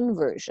that's one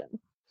version.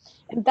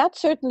 And that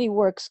certainly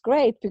works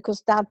great,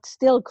 because that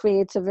still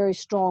creates a very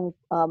strong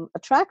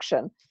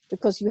attraction,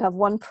 because you have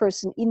one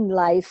person in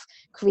life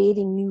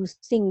creating new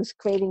things,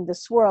 creating the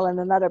swirl, and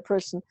another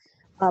person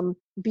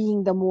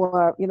being the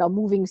more,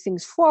 moving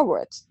things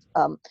forward.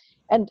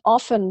 And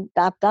often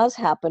that does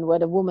happen, where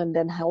the woman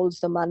then holds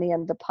the money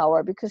and the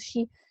power, because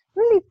she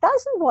really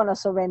doesn't want to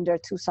surrender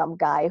to some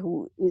guy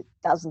who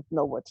doesn't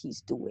know what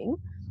he's doing.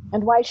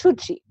 And why should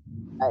she?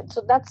 Right?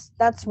 So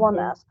that's one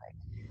aspect.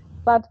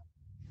 But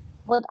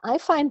what I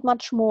find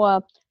much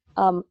more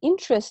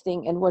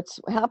interesting, and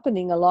what's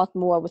happening a lot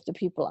more with the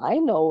people I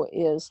know,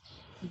 is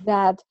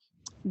that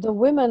the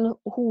women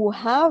who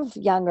have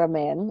younger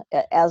men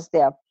as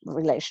their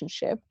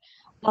relationship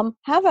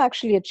have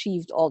actually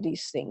achieved all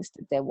these things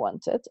that they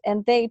wanted,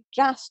 and they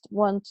just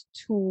want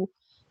to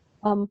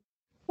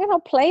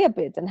play a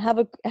bit and have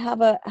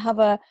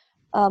a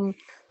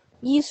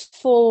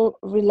easeful,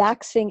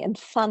 relaxing, and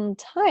fun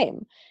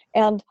time.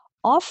 And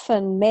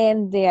often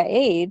men their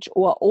age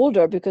or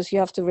older, because you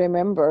have to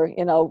remember,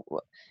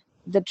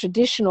 the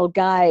traditional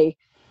guy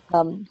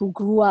who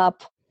grew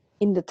up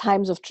in the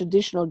times of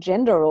traditional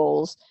gender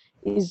roles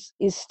is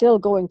still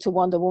going to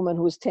want a woman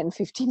who's 10,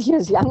 15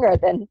 years younger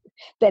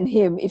than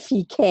him if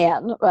he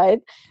can,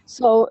 right?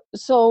 So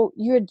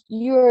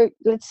you're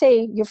let's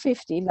say you're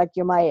 50, like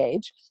you're my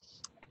age,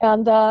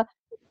 and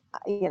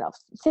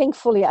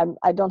thankfully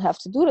I don't have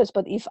to do this,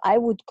 but if I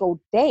would go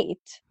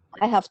date,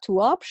 I have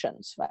two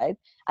options, right?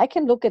 I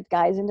can look at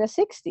guys in their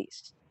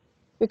 60s,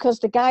 because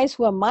the guys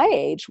who are my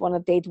age want to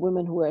date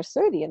women who are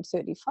 30 and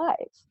 35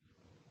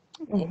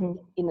 in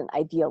an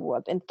ideal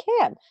world, and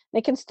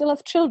they can still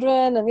have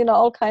children and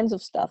all kinds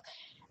of stuff.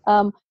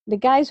 The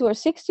guys who are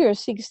 60 or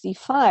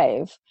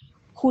 65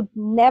 could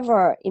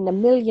never in a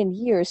million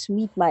years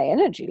meet my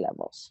energy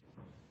levels,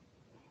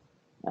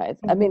 right?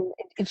 I mean,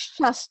 it's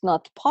just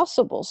not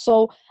possible.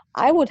 So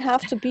I would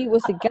have to be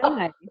with a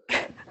guy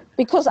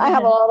because I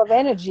have a lot of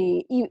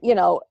energy,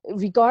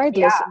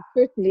 regardless. And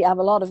certainly I have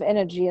a lot of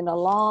energy and a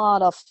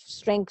lot of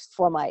strength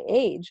for my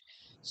age.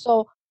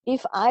 So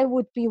if I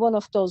would be one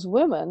of those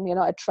women,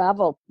 I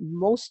travel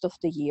most of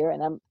the year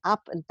and I'm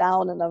up and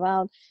down and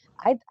around,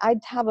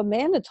 I'd have a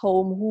man at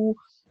home who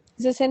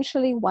is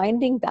essentially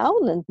winding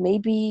down and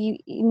maybe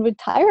in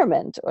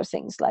retirement or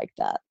things like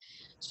that.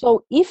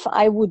 So if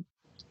I would,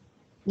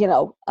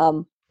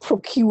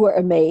 procure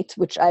a mate,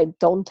 which I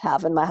don't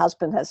have, and my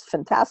husband has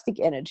fantastic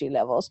energy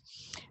levels,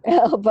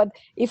 but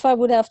if I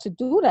would have to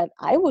do that,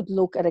 I would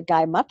look at a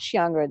guy much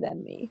younger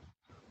than me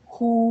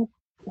who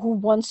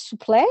wants to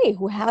play,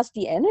 who has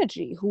the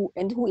energy, who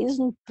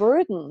isn't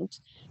burdened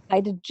by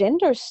the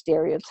gender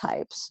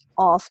stereotypes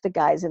of the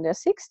guys in their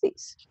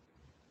 60s.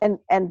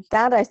 And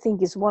that, I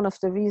think, is one of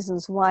the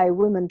reasons why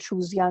women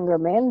choose younger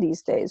men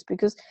these days,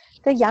 because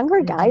the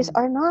younger guys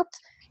they're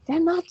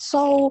not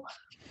so,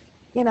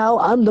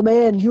 I'm the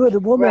man, you're the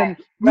woman.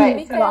 Right.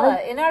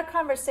 Michaela, in our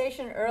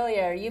conversation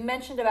earlier, you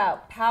mentioned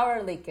about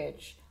power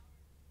leakage.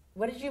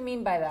 What did you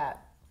mean by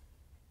that?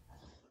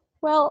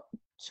 Well,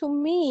 to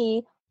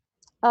me,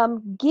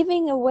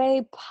 giving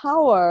away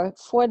power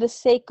for the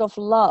sake of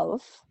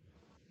love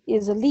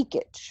is a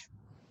leakage.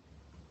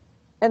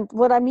 And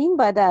what I mean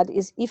by that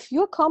is, if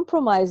you're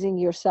compromising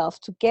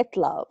yourself to get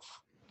love,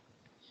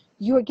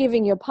 you're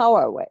giving your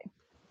power away.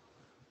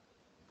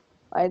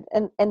 Right?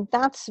 And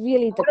that's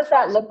really what does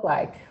that look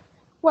like?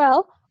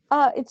 Well,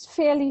 it's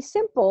fairly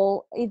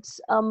simple.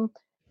 It's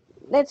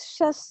let's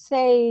just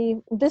say,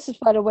 this is,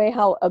 by the way,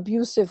 how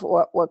abusive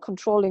or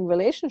controlling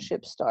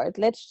relationships start.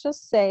 Let's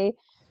just say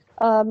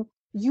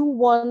you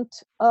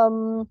want,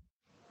 I'm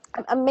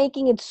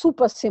making it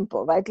super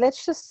simple, right?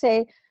 Let's just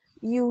say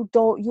you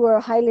are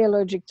highly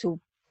allergic to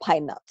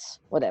pine nuts,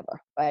 whatever,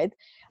 right?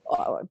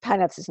 Or pine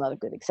nuts is not a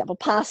good example.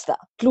 Pasta,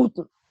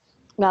 gluten.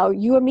 Now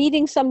you are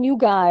meeting some new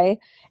guy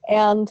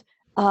and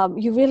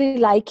you really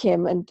like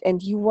him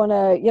and you want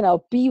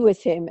to, be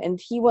with him, and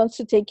he wants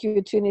to take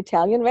you to an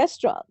Italian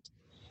restaurant.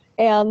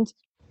 And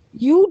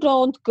you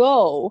don't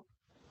go,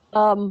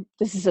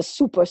 this is a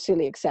super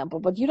silly example,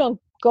 but you don't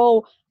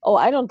go, oh,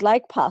 I don't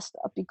like pasta,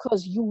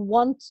 because you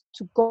want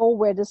to go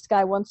where this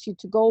guy wants you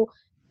to go,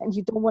 and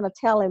you don't want to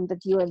tell him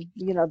that you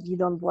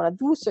don't want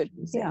to do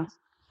certain things.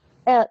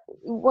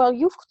 Well,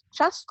 you've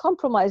just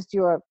compromised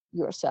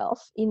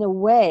yourself in a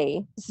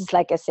way. This is,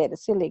 like I said, a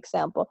silly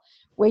example,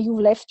 where you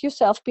left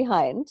yourself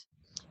behind,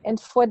 and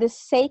for the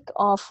sake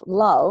of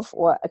love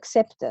or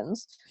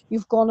acceptance,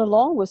 you've gone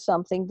along with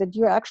something that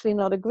you're actually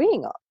not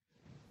agreeing on.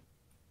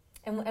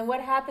 And what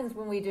happens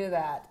when we do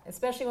that,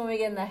 especially when we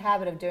get in the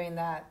habit of doing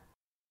that?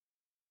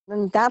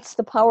 And that's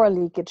the power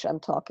leakage I'm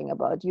talking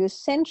about. You're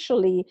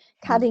essentially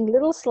cutting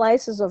little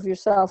slices of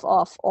yourself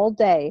off all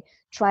day,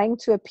 trying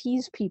to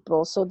appease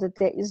people so that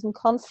there isn't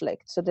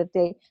conflict, so that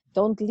they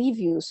don't leave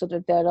you, so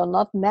that they're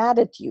not mad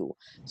at you,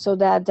 so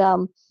that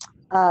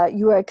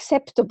you are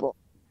acceptable.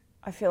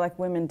 I feel like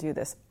women do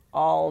this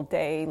all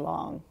day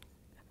long.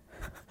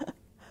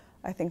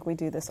 I think we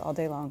do this all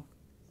day long.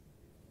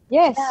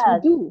 Yes,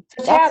 we do.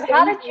 Tab,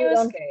 how did you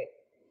escape?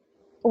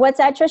 What's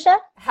that, Trisha?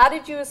 How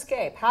did you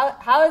escape?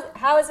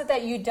 How is it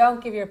that you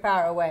don't give your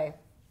power away?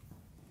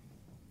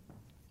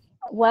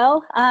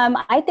 Well,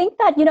 I think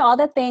that, all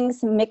the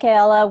things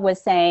Michaela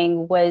was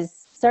saying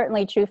was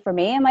certainly true for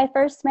me in my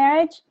first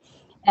marriage.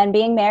 And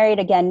being married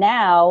again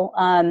now,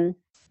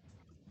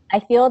 I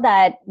feel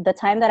that the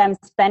time that I'm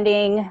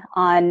spending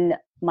on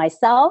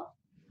myself,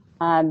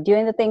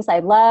 doing the things I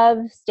love,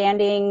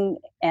 standing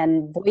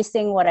and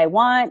voicing what I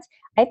want,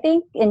 I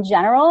think in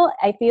general,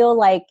 I feel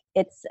like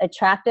it's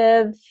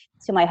attractive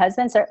to my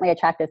husband, certainly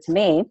attractive to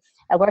me.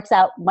 It works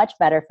out much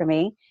better for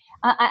me.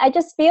 I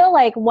just feel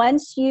like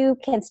once you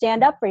can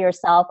stand up for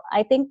yourself,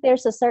 I think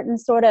there's a certain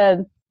sort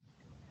of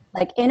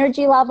like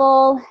energy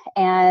level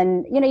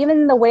and,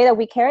 even the way that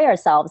we carry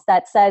ourselves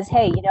that says,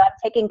 hey, I'm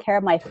taking care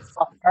of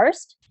myself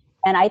first.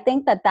 And I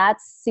think that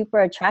that's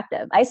super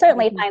attractive. I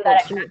certainly find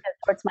that attractive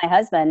towards my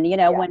husband,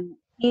 when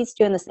he's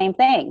doing the same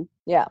thing.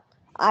 Yeah.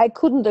 I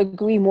couldn't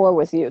agree more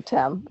with you,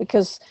 Tam,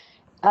 because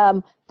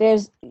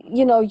There's,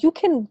 you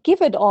can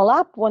give it all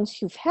up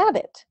once you've had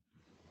it,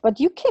 but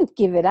you can't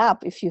give it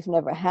up if you've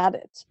never had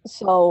it.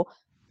 So,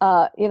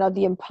 the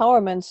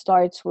empowerment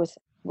starts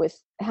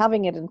with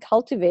having it and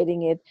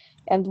cultivating it.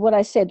 And what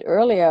I said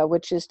earlier,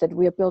 which is that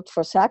we are built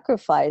for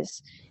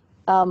sacrifice,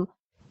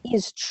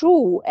 is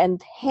true.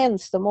 And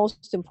hence the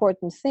most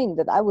important thing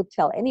that I would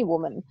tell any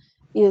woman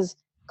is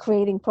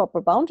creating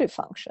proper boundary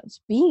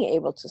functions, being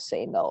able to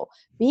say no,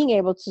 being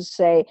able to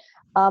say,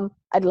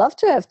 I'd love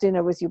to have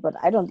dinner with you, but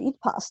I don't eat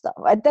pasta.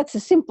 Right? That's a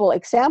simple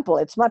example.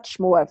 It's much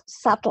more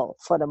subtle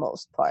for the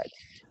most part.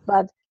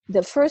 But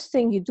the first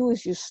thing you do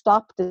is you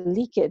stop the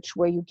leakage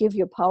where you give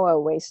your power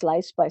away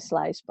slice by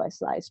slice by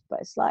slice by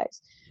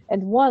slice.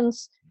 And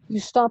once you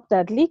stop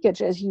that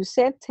leakage, as you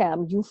said,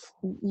 Tam, you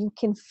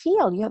can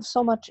feel you have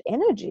so much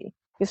energy,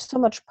 you have so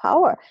much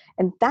power.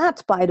 And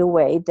that, by the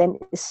way, then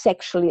is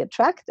sexually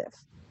attractive.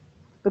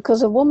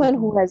 Because a woman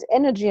who has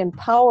energy and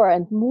power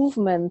and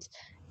movement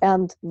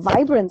and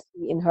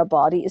vibrancy in her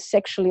body is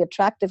sexually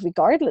attractive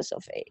regardless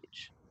of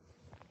age.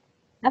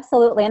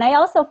 Absolutely. And I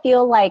also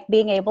feel like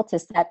being able to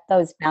set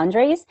those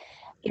boundaries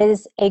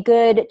is a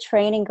good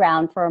training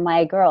ground for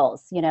my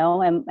girls,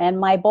 and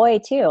my boy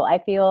too. I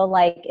feel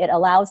like it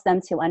allows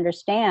them to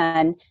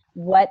understand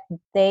what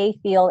they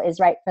feel is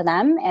right for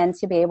them and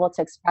to be able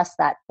to express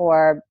that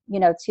for,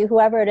 to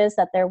whoever it is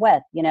that they're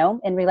with,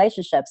 in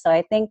relationships. So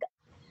I think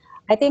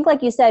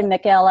like you said,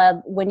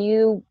 Michaela, when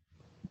you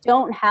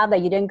don't have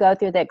that, you didn't go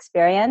through the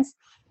experience,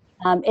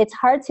 it's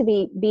hard to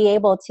be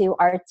able to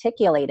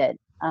articulate it.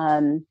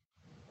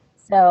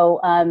 So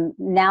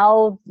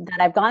now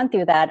that I've gone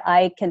through that,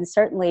 I can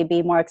certainly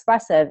be more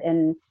expressive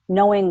in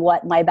knowing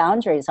what my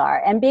boundaries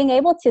are and being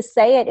able to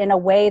say it in a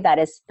way that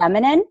is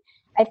feminine.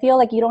 I feel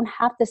like you don't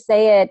have to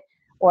say it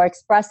or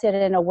express it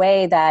in a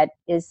way that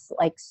is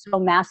like so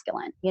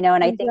masculine,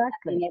 and I think that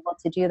being able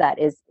to do that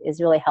is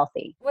really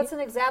healthy. What's an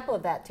example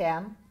of that,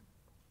 Tam?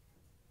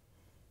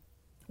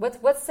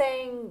 What's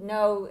saying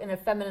no in a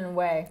feminine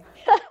way?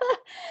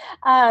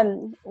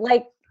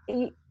 Like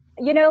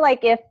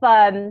if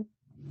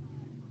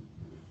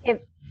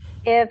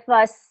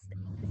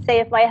say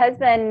if my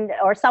husband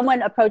or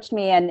someone approached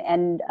me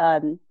and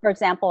for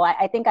example,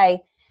 I think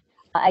I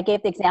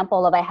gave the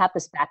example of I have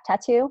this back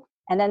tattoo,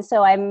 and then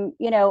so I'm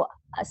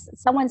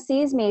someone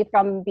sees me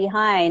from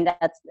behind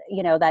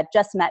that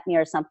just met me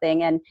or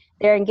something, and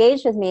they're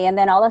engaged with me, and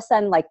then all of a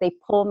sudden like they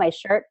pull my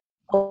shirt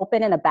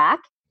open in the back,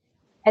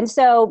 and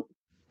so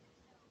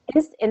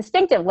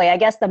instinctively I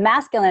guess the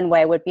masculine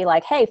way would be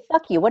like, hey,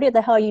 fuck you, what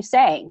the hell are you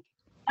saying?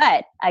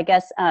 But I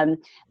guess the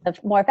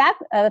more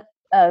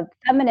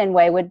feminine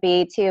way would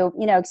be to,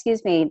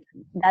 excuse me,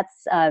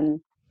 that's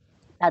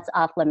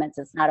off limits.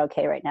 It's not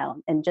okay right now.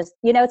 And just,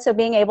 so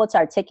being able to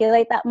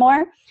articulate that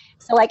more.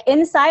 So like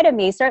inside of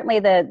me, certainly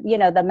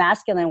the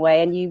masculine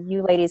way, and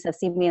you ladies have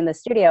seen me in the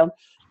studio,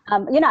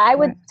 I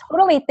would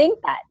totally think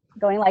that,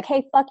 going like,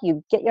 hey, fuck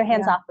you, get your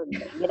hands off of me,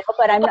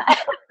 but I'm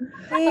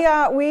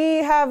not.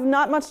 We have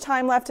not much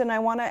time left, and I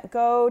want to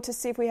go to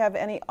see if we have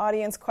any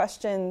audience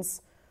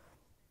questions,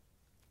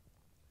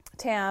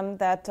 Tam,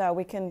 that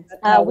we can...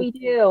 we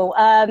do.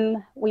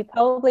 We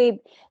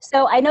probably...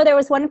 So I know there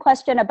was one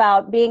question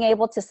about being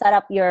able to set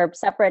up your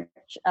separate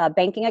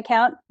banking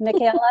account,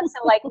 Michaela.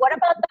 So like, what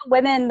about the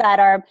women that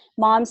are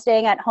moms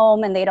staying at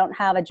home and they don't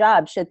have a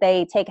job? Should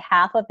they take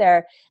half of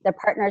their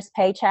partner's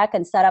paycheck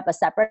and set up a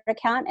separate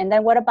account? And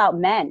then what about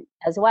men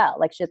as well?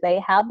 Like, should they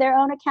have their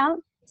own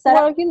account?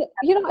 Well, I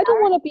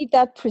don't want to be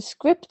that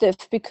prescriptive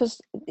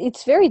because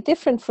it's very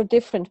different for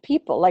different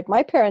people. Like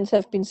my parents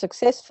have been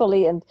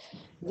successfully and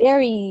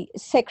very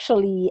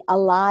sexually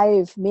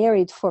alive,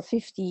 married for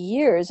 50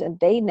 years, and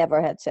they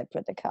never had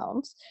separate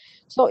accounts.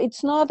 So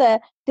it's not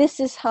this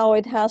is how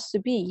it has to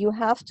be. You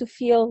have to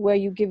feel where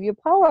you give your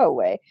power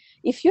away.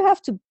 If you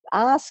have to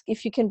ask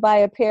if you can buy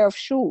a pair of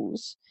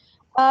shoes,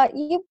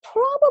 you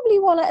probably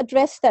want to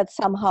address that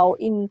somehow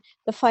in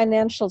the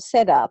financial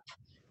setup.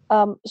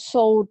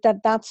 So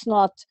that's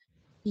not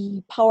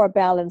the power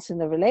balance in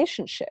the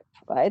relationship,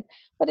 right?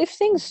 But if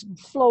things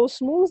flow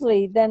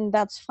smoothly, then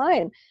that's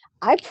fine.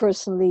 I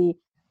personally,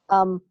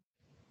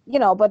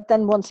 but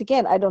then once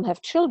again, I don't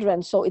have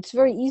children, so it's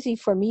very easy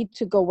for me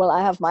to go, well,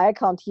 I have my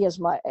account, he has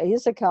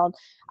his account,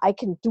 I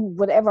can do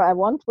whatever I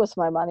want with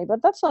my money.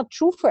 But that's not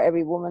true for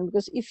every woman,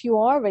 because if you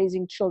are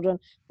raising children,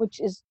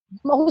 which is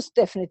most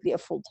definitely a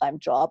full-time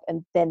job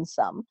and then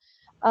some,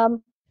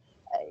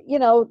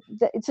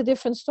 it's a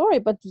different story.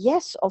 But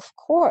yes, of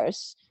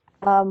course,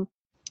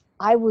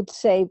 I would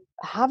say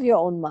have your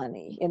own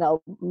money,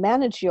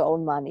 manage your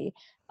own money,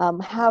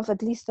 have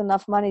at least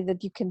enough money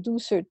that you can do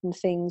certain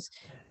things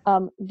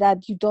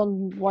that you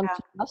don't want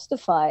to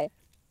justify.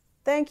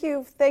 Thank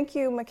you,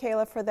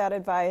 Michaela, for that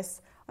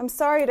advice. I'm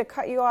sorry to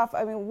cut you off.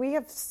 I mean,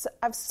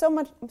 I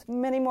have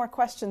many more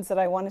questions that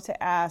I wanted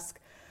to ask.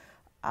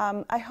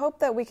 I hope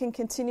that we can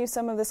continue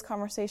some of this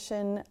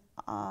conversation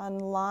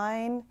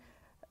online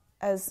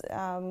as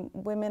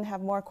women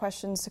have more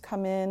questions to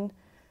come in.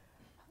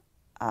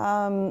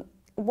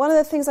 One of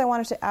the things I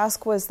wanted to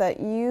ask was that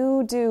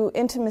you do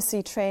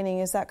intimacy training,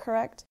 is that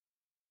correct?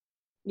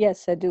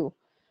 Yes, I do.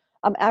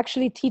 I'm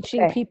actually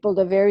teaching people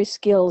the very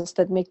skills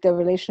that make their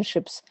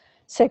relationships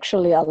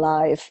sexually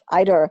alive,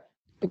 either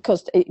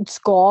because it's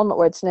gone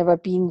or it's never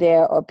been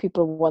there, or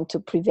people want to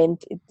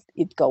prevent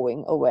it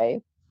going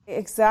away.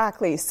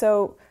 Exactly.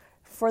 So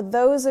for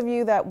those of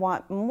you that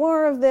want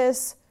more of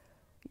this,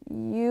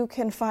 you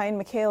can find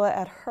Michaela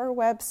at her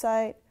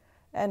website,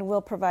 and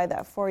we'll provide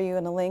that for you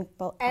in a link.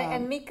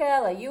 And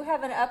Michaela, you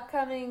have an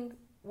upcoming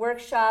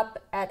workshop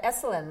at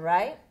Esalen,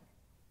 right?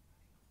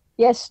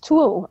 Yes,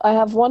 two. I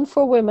have one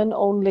for women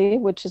only,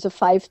 which is a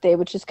 5-day,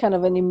 which is kind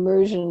of an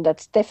immersion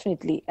that's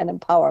definitely an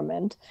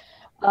empowerment,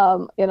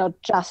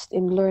 just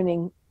in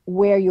learning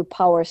where your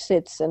power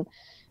sits and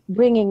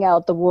bringing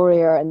out the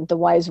warrior and the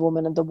wise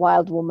woman and the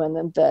wild woman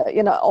and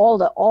all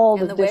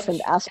the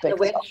different aspects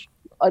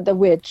the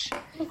witch,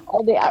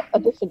 all the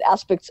different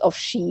aspects of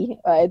she,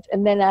 right?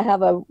 And then I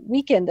have a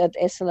weekend at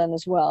Esalen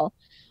as well,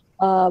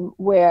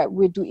 where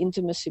we do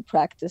intimacy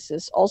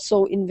practices.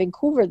 Also in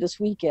Vancouver this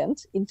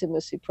weekend,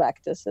 intimacy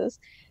practices,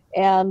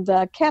 and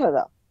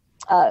Canada,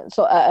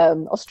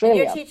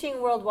 Australia. And you're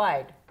teaching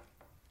worldwide.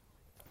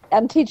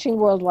 I'm teaching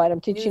worldwide.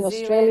 I'm teaching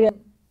Australia.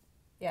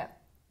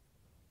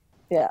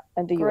 Yeah,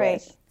 and the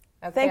US.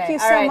 Okay. Thank you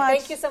so All right. much.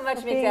 Thank you so much,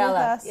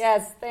 Michaela.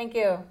 Yes, thank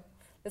you.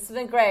 This has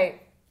been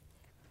great.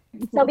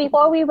 So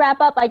before we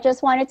wrap up, I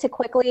just wanted to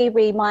quickly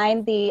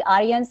remind the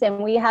audience, and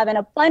we have an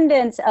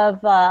abundance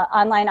of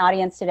online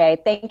audience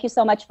today. Thank you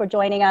so much for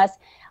joining us.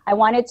 I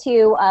wanted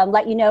to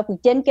let you know if we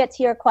didn't get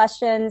to your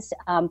questions,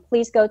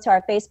 please go to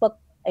our Facebook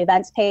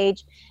events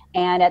page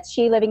and at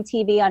She Living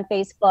TV on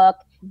Facebook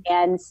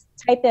and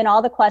type in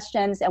all the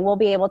questions, and we'll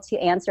be able to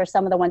answer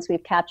some of the ones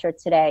we've captured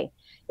today.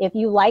 If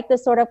you like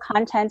this sort of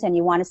content and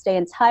you want to stay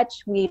in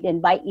touch, we'd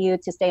invite you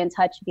to stay in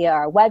touch via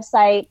our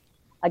website.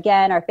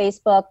 Again, our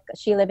Facebook,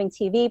 She Living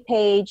TV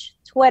page,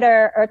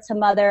 Twitter, Earth to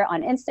Mother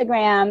on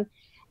Instagram.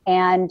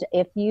 And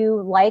if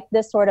you like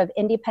this sort of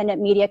independent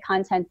media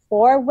content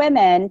for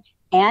women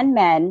and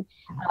men,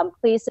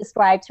 please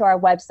subscribe to our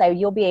website.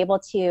 You'll be able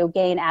to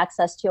gain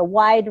access to a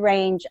wide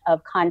range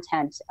of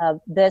content of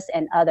this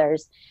and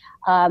others.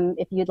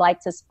 If you'd like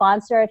to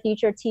sponsor a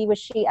future Tea with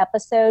She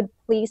episode,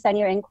 please send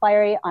your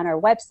inquiry on our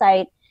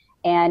website.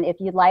 And if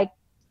you'd like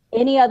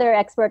any other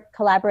expert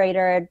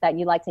collaborator that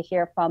you'd like to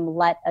hear from,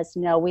 let us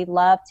know. We'd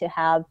love to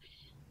have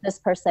this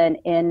person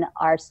in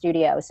our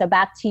studio. So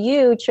back to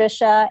you,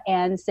 Trisha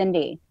and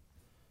Cindy.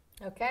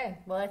 Okay,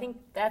 well, I think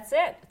that's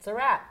it. It's a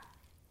wrap.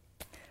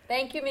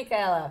 Thank you,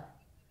 Michaela.